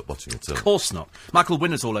 Can't stop watching at all. Of course not. Michael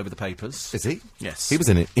Winner's all over the papers. Is he? Yes. He was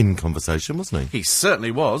in conversation, wasn't he? He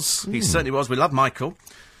certainly was. He certainly was. We love Michael.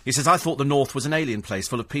 He says, I thought the North was an alien place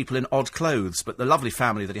full of people in odd clothes, but the lovely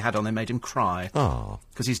family that he had on there made him cry. Ah.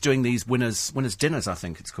 Because he's doing these winners' dinners, I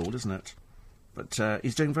think it's called, isn't it? But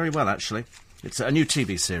he's doing very well, actually. It's a new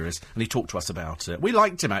TV series, and he talked to us about it. We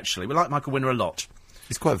liked him, actually. We like Michael Winner a lot.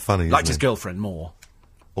 He's quite funny, Liked his isn't he? girlfriend more.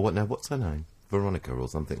 Or what now? What's her name? Veronica or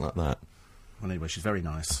something like that. Well, anyway, she's very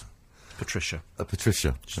nice. Patricia.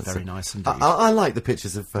 Patricia. She's very nice indeed. I like the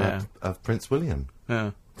pictures of Yeah. Prince William.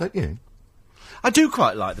 Yeah. Don't you? I do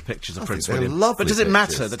quite like the pictures of I Prince think they're William. lovely But does it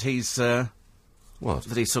matter pictures. that he's What?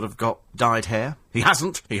 that he's sort of got dyed hair? He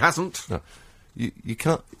hasn't. No. You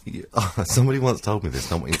can't... somebody once told me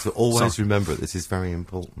this, and I want you to always Sorry. remember it. This is very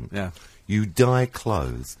important. Yeah. You dye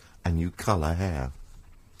clothes and you colour hair.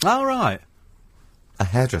 All right. A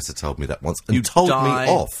hairdresser told me that once and You told dye-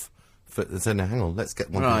 me off. So now, hang on, let's get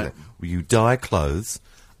one Right. thing there. You dye clothes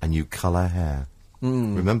and you colour hair.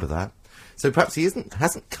 Remember that? So perhaps he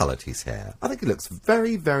hasn't coloured his hair. I think it looks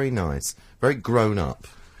very, very nice. Very grown up.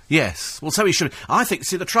 Yes. Well, so he should. I think.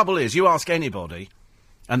 See, the trouble is, you ask anybody,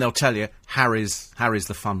 and they'll tell you Harry's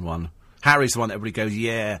the fun one. Harry's the one that everybody goes,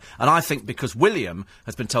 yeah. And I think because William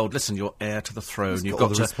has been told, listen, you're heir to the throne. He's You've got all got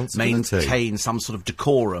the to responsibility. maintain some sort of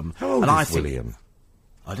decorum. How old and I is think, William?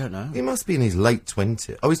 I don't know. He must be in his late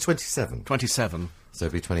 20s. Oh, he's 27. 27. So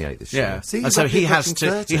he'll be 28 this year. Yeah. See, and he's so like he has approaching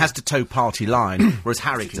to 30. he has to toe party line, whereas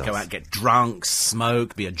Harry can go does. out, get drunk,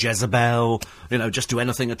 smoke, be a Jezebel, just do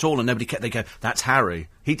anything at all, and they go, that's Harry.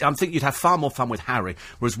 I think you'd have far more fun with Harry,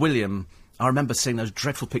 whereas William, I remember seeing those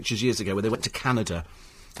dreadful pictures years ago where they went to Canada.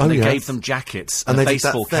 And Oh, they yes. gave them jackets And and a they did that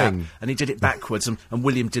baseball cap, thing. and he did it backwards, and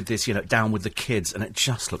William did this, down with the kids, and it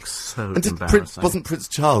just looks so And embarrassing. wasn't Prince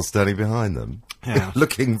Charles standing behind them? Yeah.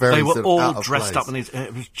 Looking very They were sort of all out of dressed place. up, and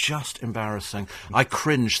it was just embarrassing. I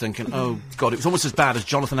cringed, thinking, "Oh God!" It was almost as bad as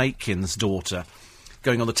Jonathan Aitken's daughter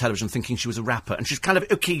going on the television thinking she was a rapper, and she's kind of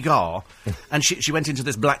ukigar, and she went into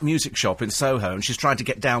this black music shop in Soho, and she's trying to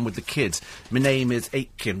get down with the kids. My name is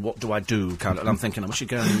Aitken. What do I do? Kind of, and I'm thinking, I wish she'd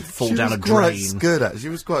go and fall She down was a quite drain. good at. She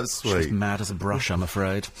was quite She was sweet. mad as a brush, I'm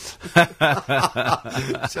afraid.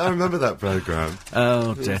 I remember that programme.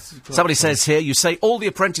 Oh dear. Somebody says here, you say all the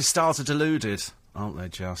Apprentice stars are deluded. Aren't they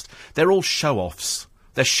just? They're all show-offs.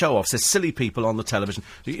 They're show-offs. They're silly people on the television.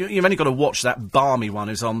 You've only got to watch that balmy one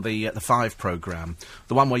who's on the 5 programme.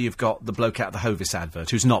 The one where you've got the bloke out of the Hovis advert,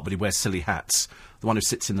 who's not, but he wears silly hats. The one who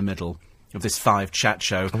sits in the middle of this 5 chat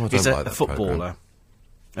show. Oh, I don't He's like a that footballer.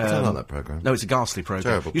 I don't like that programme. No, it's a ghastly programme.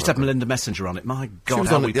 Terrible Used to have programme. Melinda Messenger on it. My God, was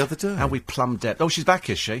how on it we, the other day. How we plumbed depth. Oh, she's back,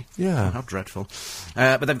 is she? Yeah. Oh, how dreadful.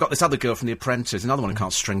 But they've got this other girl from The Apprentice, another one who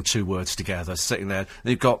can't string 2 words together, sitting there. And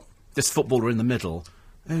you've got this footballer in the middle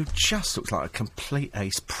who just looks like a complete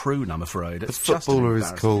ace prune, I'm afraid. The It's just footballer is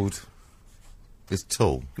embarrassing. called... is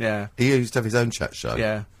Tall. Yeah. He used to have his own chat show.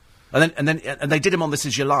 Yeah. And they did him on This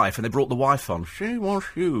Is Your Life, and they brought the wife on. She was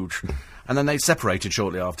huge. And then they separated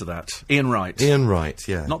shortly after that. Ian Wright. Ian Wright,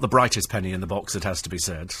 yeah. Not the brightest penny in the box, it has to be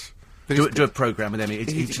said. But Do a programme with him. He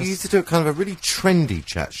He just... used to do a kind of a really trendy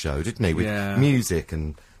chat show, didn't he? With Yeah. music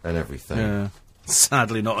and everything. Yeah.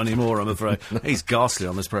 Sadly not anymore, I'm afraid. He's ghastly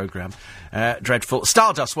on this programme. Dreadful.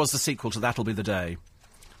 Stardust was the sequel to That'll Be the Day.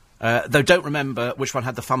 Though don't remember which one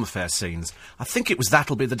had the funfair scenes. I think it was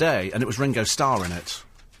That'll Be the Day, and it was Ringo Starr in it,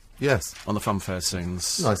 Yes. on the funfair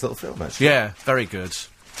scenes. Nice little film, actually. Yeah, very good.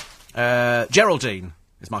 Geraldine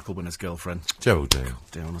is Michael Winner's girlfriend. Geraldine.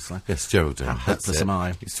 Dear, honestly. Yes, Geraldine. How that's hopeless it. am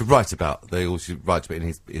I? He used to write about... They all used to write about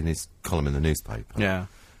it in his column in the newspaper. Yeah.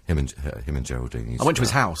 Him and Geraldine. I went to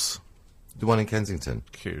his house. The one in Kensington.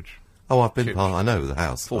 Huge. Oh, I've been Huge. past... I know the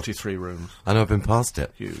house. 43 rooms. I know I've been past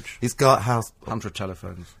it. Huge. He's got house... 100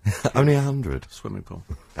 telephones. only 100. Swimming pool.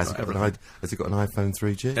 Has he got an iPhone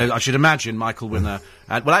 3G? I should imagine Michael Winner.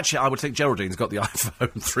 Well, actually, I would think Geraldine's got the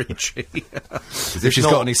iPhone 3G. If she's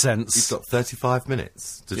got any sense. He's got 35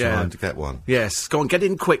 minutes to Yeah. try and to get one. Yes, go on, get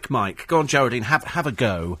in quick, Mike. Go on, Geraldine, have a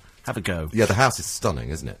go. Have a go. Yeah, the house is stunning,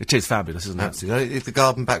 isn't it? It is fabulous, isn't it? Absolutely. The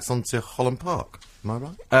garden backs onto Holland Park. Am I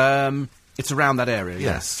right? It's around that area, Yes.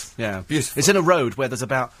 yes. Yeah. Beautiful. It's in a road where there's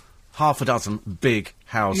about half a dozen big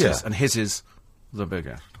houses, Yeah. and his is the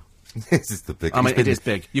biggest. This is the big... I mean, it is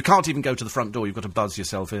big. You can't even go to the front door, you've got to buzz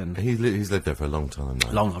yourself in. He's lived there for a long time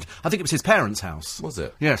now. Long odd. I think it was his parents' house. Was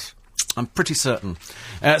it? Yes. I'm pretty certain.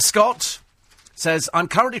 Scott says, I'm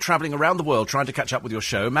currently travelling around the world trying to catch up with your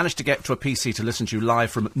show. Managed to get to a PC to listen to you live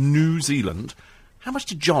from New Zealand. How much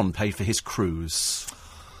did John pay for his cruise?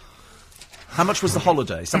 How much was the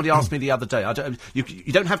holiday? Somebody asked me the other day.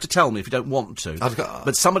 You don't have to tell me if you don't want to.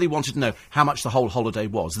 But somebody wanted to know how much the whole holiday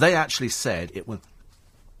was. They actually said it was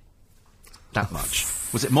that much.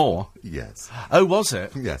 Was it more? Yes. Oh, was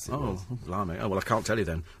it? Yes, it was. Oh, blimey. Oh, well, I can't tell you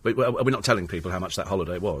then. But are we not telling people how much that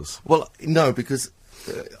holiday was? Well, no, because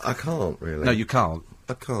I can't really. No, you can't.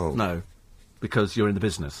 I can't. No, because you're in the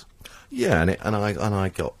business. Yeah, we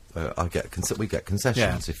get concessions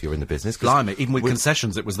Yeah. if you're in the business. 'cause Blimey, even with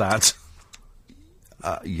concessions, it was that.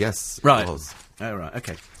 Yes, it Right. was. Oh, right,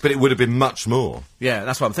 okay. But it would have been much more. Yeah,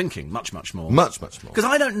 that's what I'm thinking. Much, much more. Much, much more. Because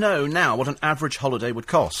I don't know now what an average holiday would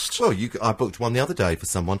cost. Well, I booked one the other day for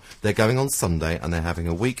someone. They're going on Sunday and they're having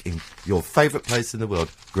a week in your favourite place in the world,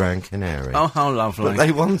 Gran Canaria. Oh, how lovely. But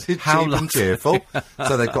they wanted How cheap and cheerful,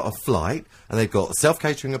 so they've got a flight and they've got a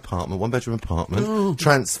self-catering apartment, one-bedroom apartment,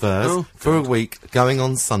 transfers for a week, going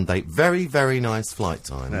on Sunday. Very, very nice flight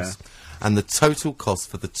times. Yeah. And the total cost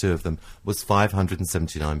for the two of them was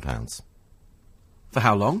 £579. For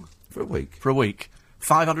how long? For a week. For a week.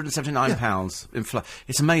 £579 in flight.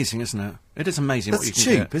 It's amazing, isn't it? It is amazing what you That's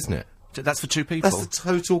can cheap, get. isn't it? That's for two people. That's the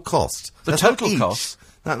total cost. The That's not total each. cost?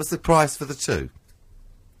 That was the price for the two.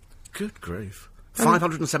 Good grief.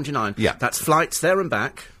 579. Yeah. That's flights there and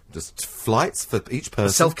back. Just flights for each person.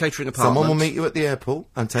 self-catering apartment. Someone will meet you at the airport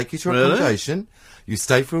and take you to Really? accommodation. You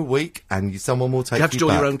stay for a week and someone will take You have to do all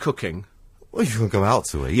back. your own cooking. Well, you can go out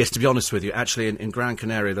to eat. Yes, to be honest with you, actually, in Gran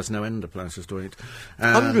Canaria, there's no end of places to eat.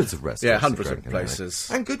 Hundreds of restaurants. Yeah, in hundreds Gran of Canaria.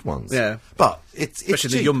 places. And good ones. Yeah. But it's Especially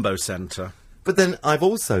cheap. the Jumbo Centre. But then I've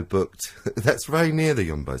also booked... That's very near the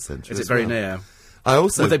Jumbo Centre. Is it as very well. near? I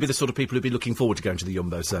also... Would they be the sort of people who'd be looking forward to going to the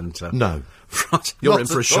Jumbo Centre? No. Right, you're in Not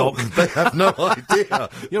for a at all. shock. They have no idea.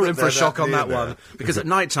 You're in for They're a shock on near that there. one. Because at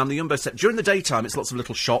night time, the Jumbo Centre... During the daytime, it's lots of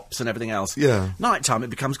little shops and everything else. Yeah. Night time, it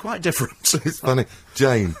becomes quite different. It's funny.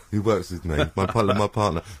 Jane, who works with me, my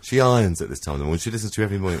partner, she irons at this time of the morning. She listens to you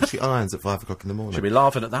every morning. She irons at 5 o'clock in the morning. She'll be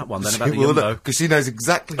laughing at that one then about the Jumbo. Because she knows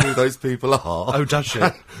exactly who those people are. Oh, does she?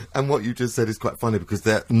 And what you just said is quite funny because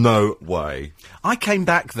they're no way. I came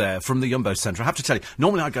back there from the Jumbo Centre. I have to tell you,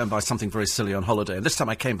 normally I go and buy something very silly on holiday, and this time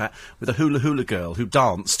I came back with a hula girl who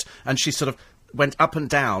danced, and she sort of went up and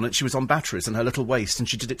down, and she was on batteries in her little waist, and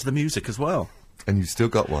she did it to the music as well. And you've still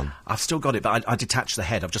got one. I've still got it, but I detached the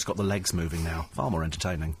head. I've just got the legs moving now. Far more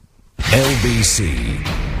entertaining. LBC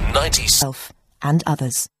 90. And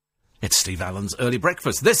others. It's Steve Allen's Early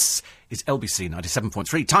Breakfast. This is LBC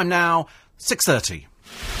 97.3. Time now, 6:30.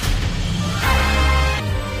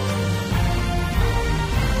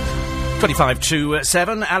 (25 to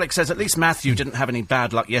 7). Alex says at least Matthew didn't have any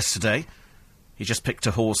bad luck yesterday. He just picked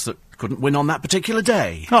a horse that couldn't win on that particular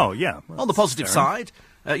day. Oh, yeah. On the positive side,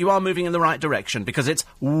 you are moving in the right direction because it's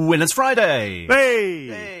Winners Friday. Hey!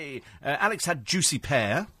 Hey! Alex had Juicy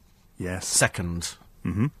Pear, Yes. second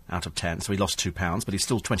out of 10, so he lost £2, but he's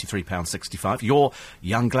still £23.65. Your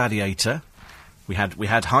Young Gladiator, we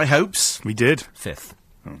had high hopes, We did. fifth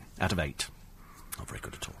out of 8. Not very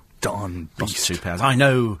good at all. Darn Lost beast. £2. I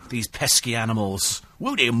know, these pesky animals.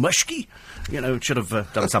 Whoa, dear musky. You know, should have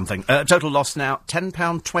done something. Total loss now,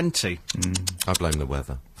 £10.20. I blame the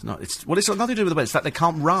weather. It's got nothing to do with the weather. It's that they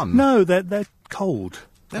can't run. No, they're cold.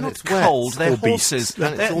 They're And not it's wet. cold. They're Or beasts. horses. And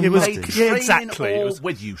it's They're- all they muddy. train Yeah, exactly. all It was-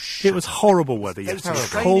 with you. It was horrible weather They yesterday.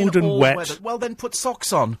 train Cold in and all wet. weather. Well, then put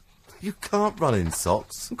socks on. You can't run in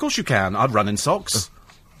socks. Of course you can. I'd run in socks.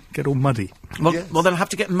 Get all muddy. Well, Yes. well, then I have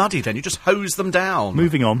to get muddy then. You just hose them down.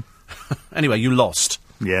 Moving on. Anyway, you lost.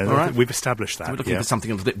 Yeah, All right. we've established that. We're looking yeah. for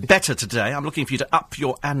something a little bit better today. I'm looking for you to up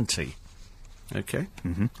your ante. Okay?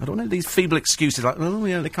 Mm-hmm. I don't know these feeble excuses like, oh,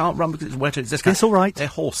 yeah, they can't run because it's wet. It's this kind. Yes, all right. They're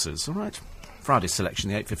horses, all right? Friday's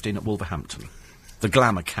selection, the 8:15 at Wolverhampton. The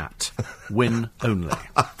Glamour Cat. Win only.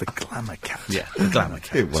 The glamour cat. Yeah, the Glamour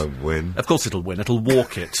Cat. It won't win. Of course it'll win. It'll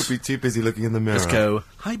walk it. Be too busy looking in the mirror. Just go,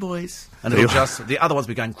 hi, boys. And it'll just, the other ones will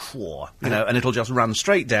be going, quaw, you know, and it'll just run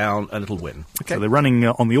straight down and it'll win. Okay? So they're running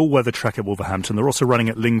on the all-weather track at Wolverhampton. They're also running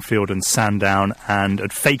at Lingfield and Sandown and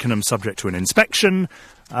at Fakenham, subject to an inspection.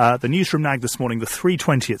 The news from NAG this morning, the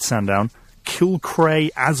 3:20 at Sandown,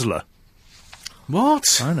 Kilcray Asler.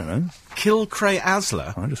 What? I don't know. Kilcray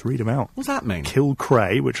Asler? I'll just read them out. What's that mean?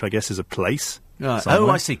 Kilcray, which I guess is a place. Right. somewhere.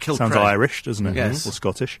 Oh, I see, Kilcray. Sounds Irish, doesn't it? Yes. Or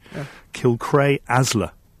Scottish. Yeah. Kilcray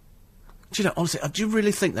Asler. Do you know, honestly, do you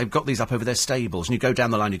really think they've got these up over their stables? And you go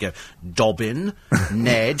down the line, you go, Dobbin,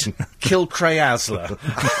 Ned, Kilcray Asler.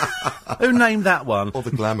 Who named that one? Or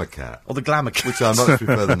the Glamour Cat. Or the Glamour Cat. Which I much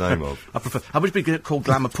prefer the name of. I wish we could call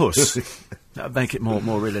Glamour Puss. That would make it more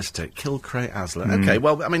realistic. Kilcray Asler. Okay,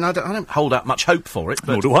 well, I mean, I don't hold out much hope for it,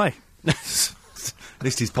 but... Nor do I. At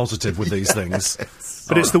least he's positive with these things.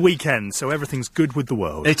 But it's the weekend, so everything's good with the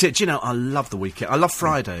world. Do you know, I love the weekend. I love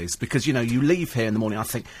Fridays because, you know, you leave here in the morning, I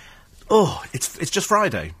think, oh, it's just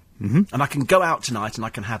Friday. Mm-hmm. And I can go out tonight and I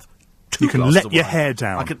can have two You can glasses let of your wine. hair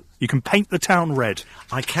down. You can paint the town red.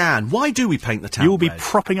 I can. Why do we paint the town You'll be red?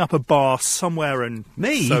 propping up a bar somewhere in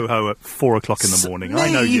Me? Soho at 4 o'clock in the morning.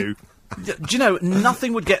 I know Me? you. Do you know,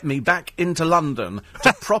 nothing would get me back into London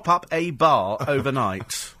to prop up a bar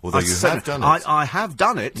overnight. Although you have done it. I have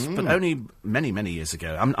done it, but only many, many years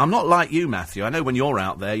ago. I'm not like you, Matthew. I know when you're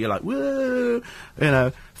out there, you're like, whoa, you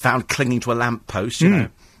know, found clinging to a lamppost, you know.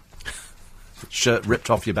 Shirt ripped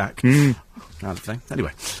off your back. Kind of thing.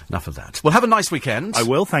 Anyway, enough of that. Well, have a nice weekend. I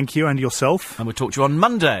will, thank you, and yourself. And we'll talk to you on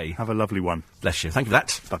Monday. Have a lovely one. Bless you. Thank you for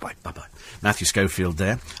that. Bye-bye. Bye-bye. Matthew Schofield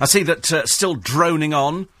there. I see that still droning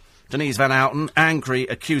on. Denise Van Outen, angry,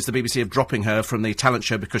 accused the BBC of dropping her from the talent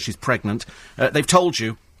show because she's pregnant. They've told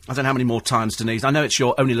you. I don't know how many more times, Denise. I know it's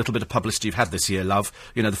your only little bit of publicity you've had this year, love.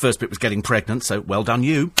 You know, the first bit was getting pregnant, so well done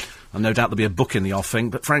you. And no doubt there'll be a book in the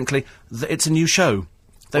offing, but frankly, it's a new show.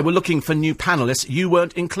 They were looking for new panellists. You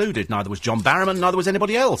weren't included. Neither was John Barrowman, neither was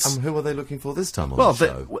anybody else. Who are they looking for this time on the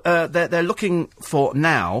show? They're looking for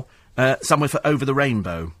now somewhere for Over the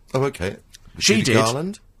Rainbow. Oh, okay. She Judy did.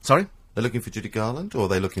 Garland? Sorry? They're looking for Judy Garland, or are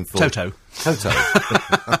they looking for... Toto. Toto.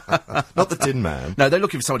 Not the Tin Man. No, they're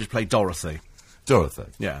looking for somebody to play Dorothy. Dorothy.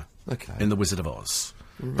 Yeah. Okay. In The Wizard of Oz.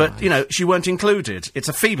 Right. But, you know, she weren't included. It's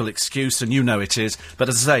a feeble excuse, and you know it is. But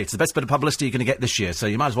as I say, it's the best bit of publicity you're going to get this year, so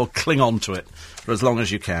you might as well cling on to it for as long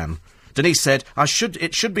as you can. Denise said,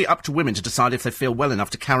 it should be up to women to decide if they feel well enough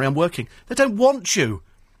to carry on working. They don't want you.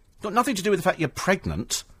 Got nothing to do with the fact you're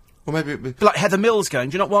pregnant. Or maybe it'd be... Like Heather Mills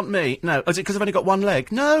going, do you not want me? No. Is it because I've only got one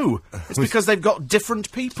leg? No. It's because they've got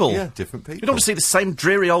different people. Yeah, different people. You don't want to see the same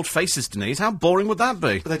dreary old faces, Denise. How boring would that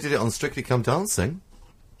be? But they did it on Strictly Come Dancing.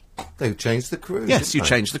 They changed the crew. Yes, you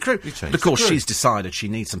changed the crew. But of course, she's decided she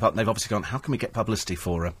needs some... They've obviously gone, how can we get publicity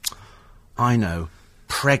for her? I know.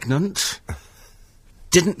 Pregnant.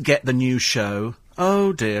 Didn't get the new show.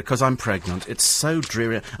 Oh, dear, because I'm pregnant. It's so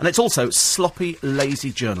dreary. And it's also sloppy,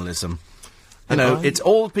 lazy journalism. You know, it's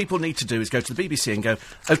all people need to do is go to the BBC and go,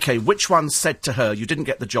 OK, which one said to her you didn't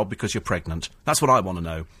get the job because you're pregnant? That's what I want to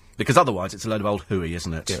know. Because otherwise it's a load of old hooey,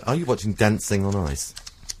 isn't it? Yeah. Are you watching Dancing on Ice?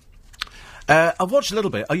 I've watched a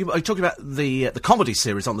little bit. Are you talking about the comedy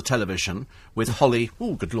series on the television with Holly...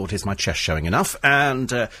 Oh, good Lord, here's my chest showing enough.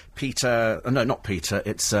 And Peter... no, not Peter.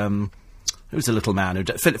 It's... Who's the little man who...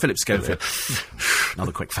 Philip Schofield.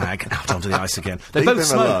 Another quick fag. Out onto the ice again. They both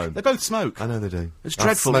smoke. Alone. They both smoke. I know they do. It's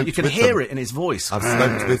dreadful. You can hear it in his voice. I've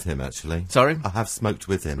smoked with him, actually. Sorry? I have smoked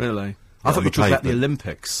with him. Really? I thought you were talking about the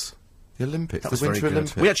Olympics. The Olympics? That was the Winter very good.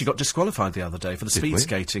 Olympics? We actually got disqualified the other day for the speed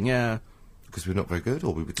skating, yeah. Because we're not very good,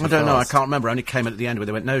 or we were too I don't know, I fast? can't remember. I only came in at the end where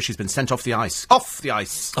they went, no, she's been sent off the ice. Off the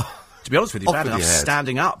ice! To be honest with you, Off bad with enough your head.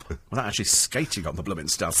 standing up without actually skating on the blooming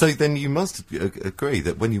stuff. So then you must agree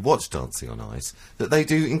that when you watch Dancing on Ice, that they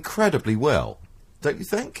do incredibly well, don't you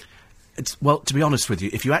think? Well, to be honest with you,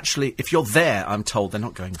 if you're there, I'm told they're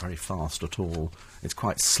not going very fast at all. It's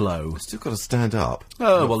quite slow. You've still got to stand up. Oh,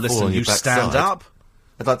 not well, fall listen, on you your stand backside. up.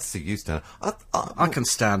 I'd like to see you stand up. I can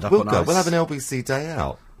stand up we'll on go. ice. We'll have an LBC day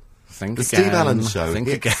out. Think the again. Steve Allen show Think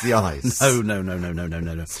hits again. the ice.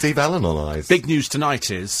 No. Steve Allen on ice. Big news tonight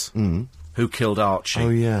is... Who killed Archie? Oh,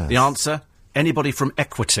 yes. The answer? Anybody from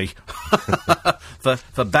Equity.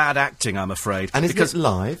 for bad acting, I'm afraid. And is it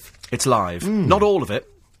live? It's live. Not all of it.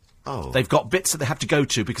 Oh. They've got bits that they have to go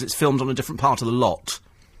to because it's filmed on a different part of the lot.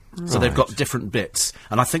 So they've got different bits.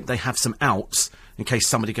 And I think they have some outs in case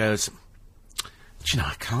somebody goes... Do you know,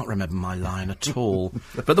 I can't remember my line at all.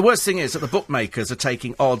 But the worst thing is that the bookmakers are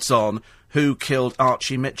taking odds on who killed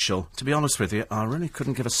Archie Mitchell. To be honest with you, I really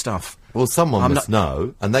couldn't give a stuff. Well, someone must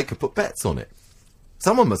know, and they could put bets on it.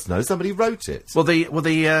 Someone must know. Somebody wrote it. They've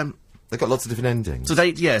got lots of different endings. So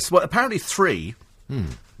yes. Well, apparently 3. They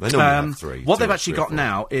normally have 3. What they've actually got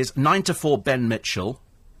now is 9-4 Ben Mitchell,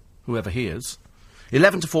 whoever he is.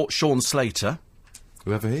 11-4 Sean Slater.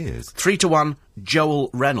 Whoever he is. 3-1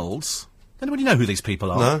 Joel Reynolds. Anybody know who these people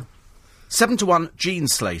are? No. 7-1 Gene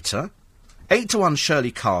Slater. 8-1 Shirley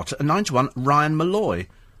Carter. And 9-1 Ryan Malloy.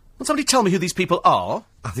 Will somebody tell me who these people are?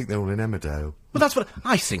 I think they're all in Emmerdale. Well, that's what...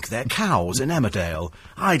 I think they're cows in Emmerdale.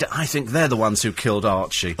 I think they're the ones who killed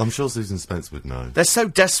Archie. I'm sure Susan Spence would know. They're so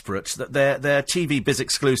desperate that their TV Biz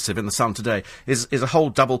exclusive in The Sun today is a whole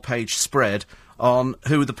double-page spread on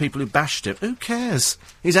who the people who bashed him. Who cares?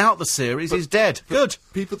 He's out the series, he's dead. Good.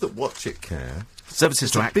 People that watch it care. Services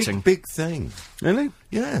It's to a acting. big thing. Really?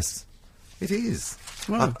 Yes. It is.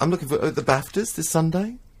 Well. I'm looking for the BAFTAs this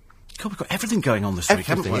Sunday. God, we've got everything going on this week,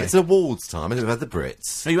 haven't we? It's awards time, and we've had the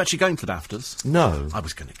Brits. Are you actually going to the BAFTAs? No. I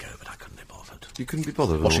was going to go, but I couldn't be bothered. You couldn't be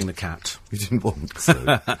bothered. Washing the cat. You didn't want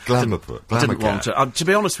to. Glamour put. I didn't want to. To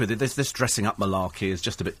be honest with you, this dressing up malarkey is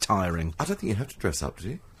just a bit tiring. I don't think you have to dress up, do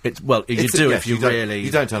you? You do if you really... You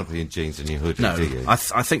don't turn up in your jeans and your hoodie, no, do you? I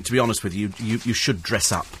think, to be honest with you, you should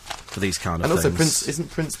dress up for these kind of things. And also, isn't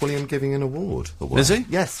Prince William giving an award? Is he?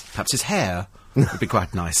 Yes. Perhaps his hair would be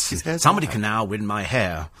quite nice. His hair's Somebody white. can now win my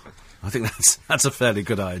hair. I think that's a fairly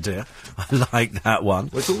good idea. I like that one.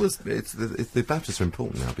 Well, the BAFTAs are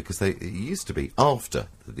important now because it used to be after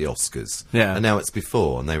the Oscars. Yeah. And now it's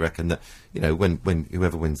before, and they reckon that, when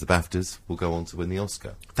whoever wins the BAFTAs will go on to win the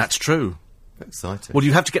Oscar. That's true. Exciting. Well,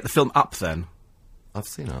 you have to get the film Up then. I've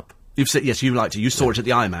seen Up. You've seen, yes, you liked it. You saw it at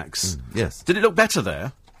the IMAX. Yes. Did it look better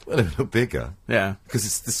there? Well, it looked bigger. Yeah.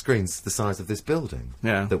 Because the screen's the size of this building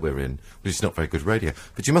Yeah. that we're in, which is not very good radio.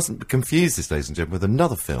 But you mustn't confuse this, ladies and gentlemen, with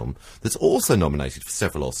another film that's also nominated for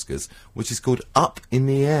several Oscars, which is called Up in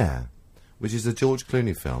the Air, which is a George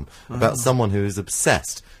Clooney film about someone who is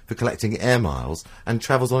obsessed for collecting air miles and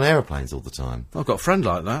travels on aeroplanes all the time. I've got a friend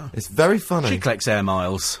like that. It's very funny. She collects air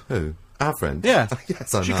miles. Who? Our friend? Yeah.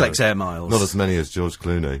 Yes, I know. She collects air miles. Not as many as George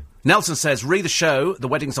Clooney. Nelson says, read the show, the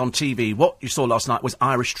weddings on TV. What you saw last night was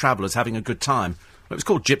Irish travellers having a good time. It was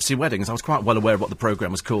called Gypsy Weddings. I was quite well aware of what the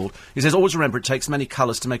programme was called. He says, always remember it takes many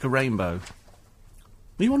colours to make a rainbow.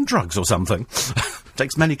 Are you on drugs or something?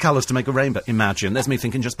 Takes many colours to make a rainbow. Imagine. There's me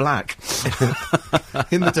thinking just black.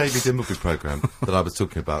 In the David Dimbleby programme that I was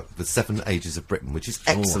talking about, The 7 Ages of Britain, which is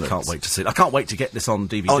excellent. I can't wait to see it. I can't wait to get this on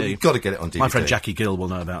DVD. Oh, you've got to get it on DVD. My friend Jackie Gill will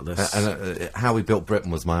know about this. How We Built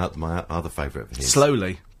Britain was my other favourite of his.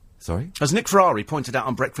 Slowly. Sorry? As Nick Ferrari pointed out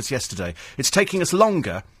on Breakfast yesterday, it's taking us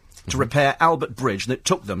longer to repair Albert Bridge than it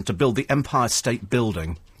took them to build the Empire State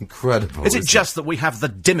Building. Incredible. Is it just that we have the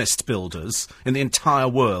dimmest builders in the entire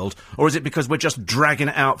world, or is it because we're just dragging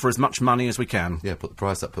it out for as much money as we can? Yeah, put the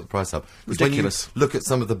price up. Ridiculous. When you look at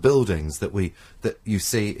some of the buildings that you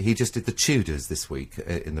see, he just did the Tudors this week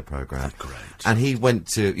in the programme. Great. And he went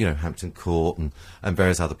to, Hampton Court and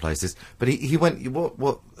various other places. But he went,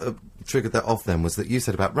 what triggered that off then was that you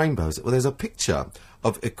said about rainbows. Well, there's a picture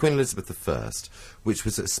of Queen Elizabeth I, which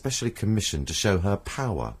was especially commissioned to show her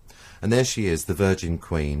power. And there she is, the Virgin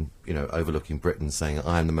Queen, overlooking Britain, saying,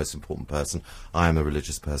 I am the most important person, I am a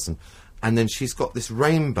religious person. And then she's got this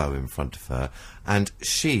rainbow in front of her, and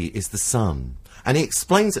she is the sun. And he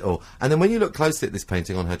explains it all. And then when you look closely at this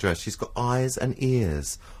painting on her dress, she's got eyes and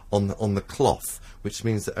ears on the cloth, which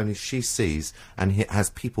means that only she sees, and he has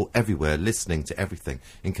people everywhere listening to everything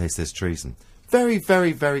in case there's treason. Very,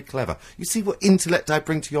 very, very clever. You see what intellect I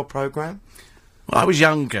bring to your programme? Well, I was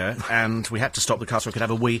younger, and we had to stop the car so I could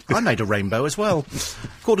have a wee. I made a rainbow as well.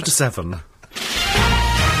 7:15.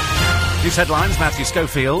 News headlines, Matthew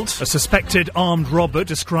Schofield. A suspected armed robber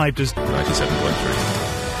described as 97.3.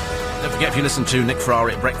 Don't forget, if you listen to Nick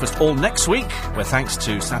Ferrari at breakfast all next week, where thanks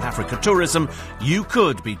to South Africa tourism, you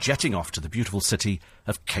could be jetting off to the beautiful city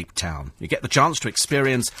of Cape Town. You get the chance to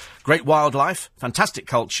experience great wildlife, fantastic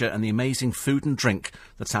culture, and the amazing food and drink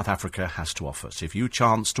that South Africa has to offer. So if you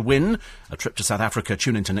chance to win a trip to South Africa,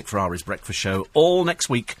 tune into Nick Ferrari's breakfast show all next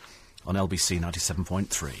week on LBC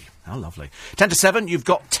 97.3. How lovely. 10:07, you've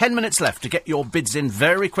got 10 minutes left to get your bids in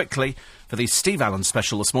very quickly for the Steve Allen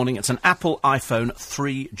special this morning. It's an Apple iPhone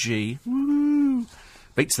 3G. Woo!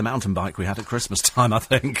 Beats the mountain bike we had at Christmas time, I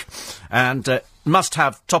think. And must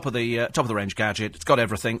have top of the range gadget. It's got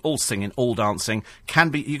everything, all singing, all dancing. You're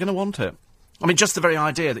going to want it. I mean, just the very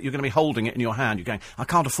idea that you're going to be holding it in your hand, you're going, I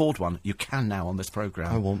can't afford one. You can now on this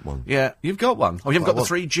programme. I want one. Yeah, you've got one. Oh, you haven't got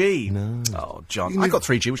the 3G? No. Oh, John, I've got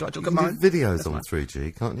 3G. Would you like to look at mine? Videos on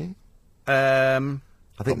 3G, can't you?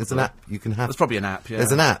 I think there's an app you can have. There's probably an app, yeah.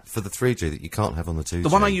 There's an app for the 3G that you can't have on the 2G. The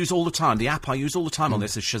one I use all the time, the app I use all the time on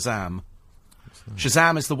this is Shazam.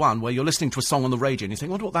 Shazam is the one where you're listening to a song on the radio and you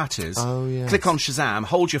think, I wonder what that is. Oh, yes. Click on Shazam,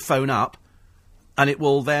 hold your phone up, and it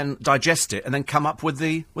will then digest it and then come up with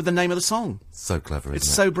the name of the song. So clever, isn't it?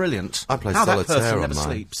 It's so brilliant. I play How that solitaire person on never mine.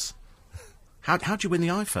 sleeps. How do you win the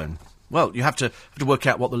iPhone? Well, you have to work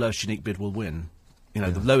out what the lowest unique bid will win.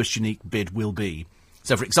 The lowest unique bid will be.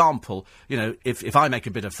 So, for example, if I make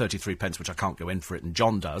a bid of 33 pence, which I can't go in for it, and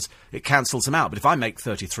John does, it cancels them out. But if I make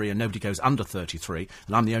 33 and nobody goes under 33,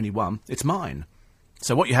 and I'm the only one, it's mine.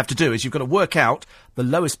 So what you have to do is you've got to work out the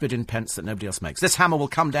lowest bid in pence that nobody else makes. This hammer will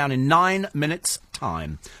come down in 9 minutes'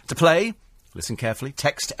 time. To play, listen carefully,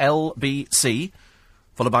 text LBC,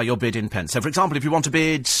 followed by your bid in pence. So, for example, if you want to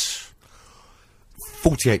bid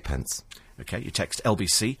 48 pence. OK, you text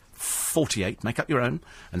LBC 48, make up your own,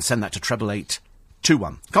 and send that to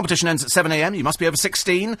 88821. Competition ends at 7 a.m. You must be over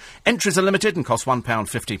 16. Entries are limited and cost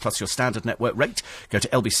 £1.50 plus your standard network rate. Go to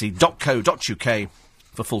lbc.co.uk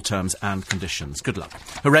for full terms and conditions. Good luck.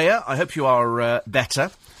 Hooray, I hope you are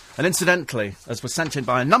better. And incidentally, as was sent in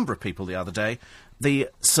by a number of people the other day, the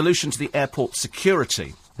solution to the airport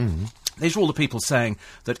security. These are all the people saying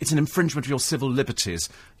that it's an infringement of your civil liberties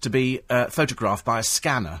to be photographed by a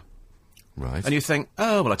scanner. Right. And you think,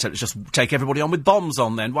 oh, well, let's just take everybody on with bombs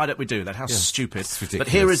on then. Why don't we do that? How stupid. It's ridiculous.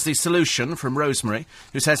 But here is the solution from Rosemary,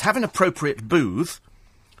 who says, have an appropriate booth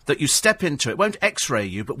that you step into. It won't X-ray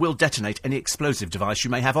you, but will detonate any explosive device you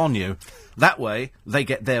may have on you. That way, they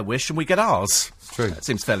get their wish and we get ours. It's true. That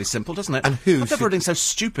seems fairly simple, doesn't it? And who I've never heard anything so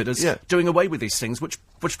stupid as Yeah. doing away with these things, which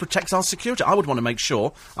protects our security. I would want to make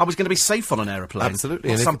sure I was going to be safe on an aeroplane. Absolutely.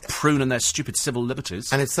 Not And some prune and their stupid civil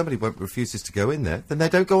liberties. And if somebody refuses to go in there, then they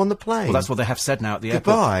don't go on the plane. Well, that's what they have said now at the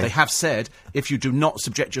Goodbye. airport. They have said, if you do not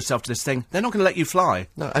subject yourself to this thing, they're not going to let you fly.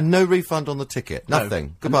 No, and no refund on the ticket. No. Nothing.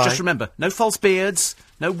 And Goodbye. just remember, no false beards,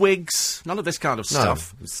 no wigs, none of this kind of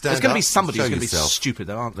stuff. Stand There's going to be up, somebody show who's going to be yourself. stupid,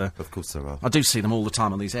 though, aren't there? Of course there are. I do see them all the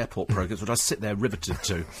time on these airport programmes, which I sit there riveted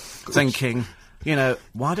to, thinking, you know,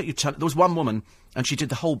 why don't you turn... There was one woman, and she did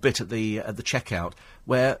the whole bit at the checkout,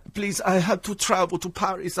 where, please, I had to travel to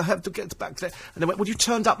Paris, I have to get back there. And they went, well, you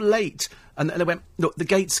turned up late. And they went, look, the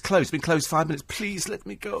gate's closed, it's been closed 5 minutes, please let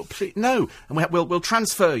me go, please. No. And we'll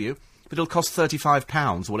transfer you, but it'll cost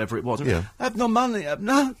 £35 or whatever it was. Yeah. I have no money, I have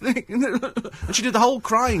nothing. And she did the whole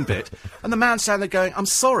crying bit. And the man standing there going, I'm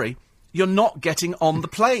sorry, you're not getting on the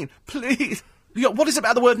plane. Please. What is it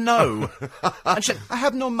about the word no? And she said, I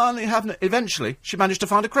have no money, I have no... Eventually, she managed to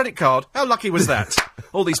find a credit card. How lucky was that?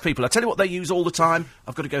 All these people. I tell you what they use all the time.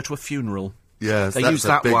 I've got to go to a funeral. Yes, They that's use a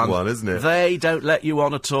that big one. one, isn't it? They don't let you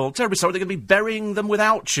on at all. Terribly sorry, they're going to be burying them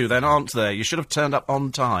without you then, aren't they? You should have turned up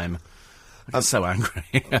on time. I'm so angry.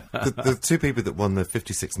 The two people that won the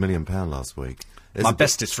 £56 million last week. My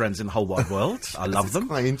bestest friends in the whole wide world. I love them.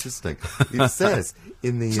 Quite interesting. It says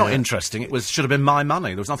in the... It's not interesting. It should have been my money.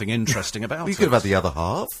 There was nothing interesting about You it. could have had the other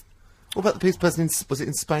half. What about the person was it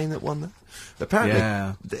in Spain that won that? Apparently,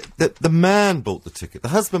 Yeah. the man bought the ticket. The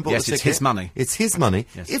husband bought Yes, the it's ticket. his money. It's his money.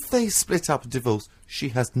 Yes. If they split up and divorce, she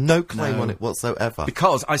has no claim No. on it whatsoever.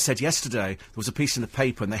 Because I said yesterday, there was a piece in the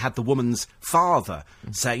paper and they had the woman's father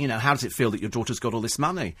saying, you know, how does it feel that your daughter's got all this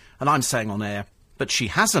money? And I'm saying on air, but she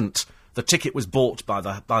hasn't. The ticket was bought by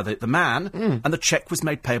the man, and the cheque was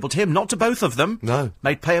made payable to him, not to both of them. No.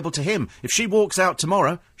 Made payable to him. If she walks out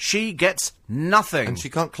tomorrow, she gets nothing. And she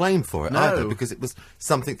can't claim for it No. either, because it was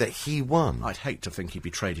something that he won. I'd hate to think he'd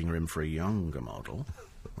be trading her in for a younger model.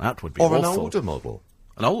 That would be Or awful. an older model.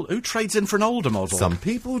 Who trades in for an older model? Some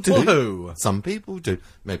people do. Whoa. Some people do.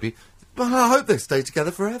 Maybe. But I hope they stay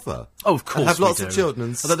together forever. Oh, of course And have we lots do. of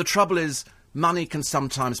children. Although the trouble is, money can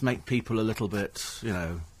sometimes make people a little bit, you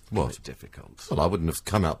know... What? A bit difficult. Well, I wouldn't have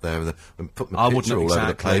come out there and put my I picture wouldn't all over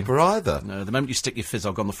the exactly. paper either. No, the moment you stick your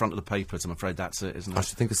fizzog on the front of the papers, I'm afraid that's it, isn't it? I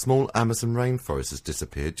should think a small Amazon rainforest has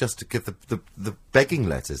disappeared just to give the begging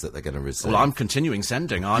letters that they're going to receive. Well, I'm continuing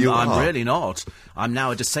sending. I'm You are. really not. I'm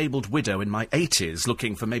now a disabled widow in my 80s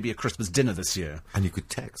looking for maybe a Christmas dinner this year. And you could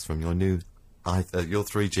text from your new... your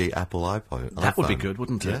 3G Apple iPhone. That would be good,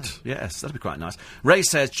 wouldn't it? Yes, that'd be quite nice. Ray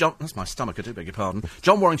says, John... That's my stomach, I do beg your pardon.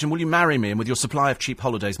 John Warrington, will you marry me and with your supply of cheap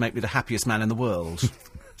holidays make me the happiest man in the world?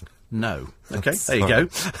 No. Okay, there you go.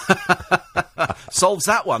 Solves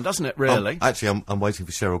that one, doesn't it, really? Actually, I'm waiting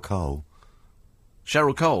for Cheryl Cole.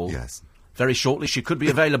 Cheryl Cole? Yes. Very shortly, she could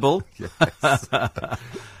be available. Yes.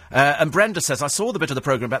 And Brenda says, I saw the bit of the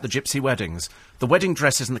programme about the gypsy weddings. The wedding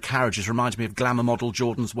dresses and the carriages reminded me of glamour model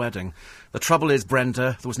Jordan's wedding. The trouble is,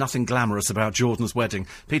 Brenda, there was nothing glamorous about Jordan's wedding.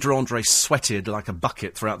 Peter Andre sweated like a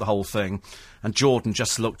bucket throughout the whole thing, and Jordan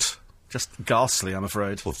just looked ghastly, I'm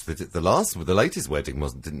afraid. Well, the latest wedding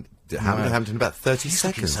happened in about 30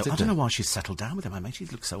 seconds, I didn't don't know it? why she's settled down with him, I mean, she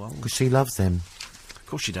looks so old. Because she loves him.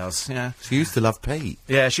 Of course she does, yeah. She used to love Pete.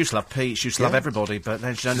 Yeah, she used to love Pete, she used to love Yeah. everybody, but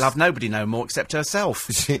then she don't love nobody no more except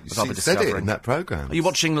herself. She as I'll be said it discovering. in that programme. Are you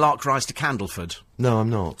watching Lark Rise to Candleford? No, I'm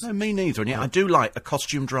not. No, me neither, and yet I do like a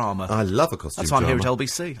costume drama. I love a costume That's why I'm here at drama.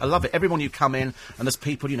 LBC. I love it. Everyone you come in, and there's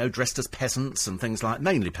people, you know, dressed as peasants and things like...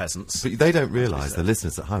 Mainly peasants. But they don't realise, the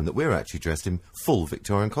listeners at home, that we're actually dressed in full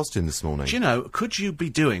Victorian costume this morning. Do you know, could you be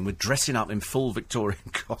doing with dressing up in full Victorian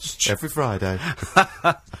costume? Every Friday.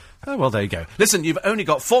 Oh, well, there you go. Listen, you've only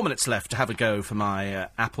got 4 minutes left to have a go for my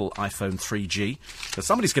Apple iPhone 3G. So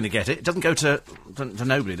somebody's going to get it. It doesn't go to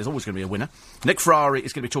nobody. There's always going to be a winner. Nick Ferrari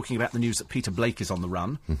is going to be talking about the news that Peter Blake is on the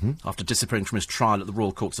run after disappearing from his trial at the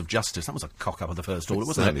Royal Courts of Justice. That was a cock-up of the first order,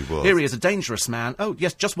 wasn't it? certainly was. Here he is, a dangerous man. Oh,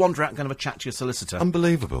 yes, just wander out and go and have a chat to your solicitor.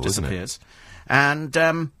 Unbelievable, isn't it? Disappears.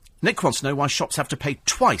 And Nick wants to know why shops have to pay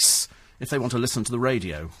twice if they want to listen to the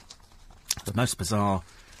radio. The most bizarre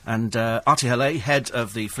And Artie Halley, head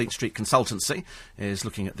of the Fleet Street Consultancy, is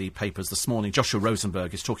looking at the papers this morning. Joshua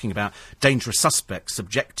Rosenberg is talking about dangerous suspects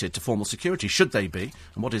subjected to formal security. Should they be?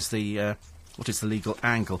 And what is the legal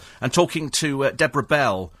angle? And talking to Deborah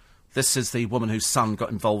Bell. This is the woman whose son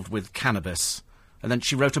got involved with cannabis. And then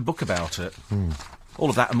she wrote a book about it. All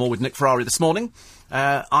of that and more with Nick Ferrari this morning.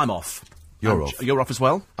 I'm off. You're off. You're off as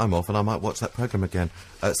well? I'm off, and I might watch that programme again.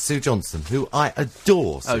 Sue Johnson, who I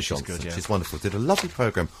adore. Sue she's Johnson. good, yeah. She's wonderful. Did a lovely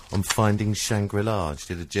programme on finding Shangri-La.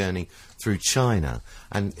 She did a journey through China,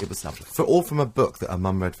 and it was lovely. All from a book that her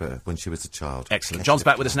mum read for her when she was a child. Excellent. John's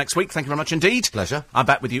back with us next week. Thank you very much indeed. Pleasure. I'm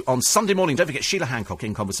back with you on Sunday morning. Don't forget Sheila Hancock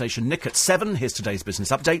in conversation. Nick at 7. Here's today's business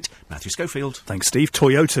update. Matthew Schofield. Thanks, Steve.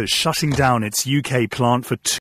 Toyota's shutting down its UK plant for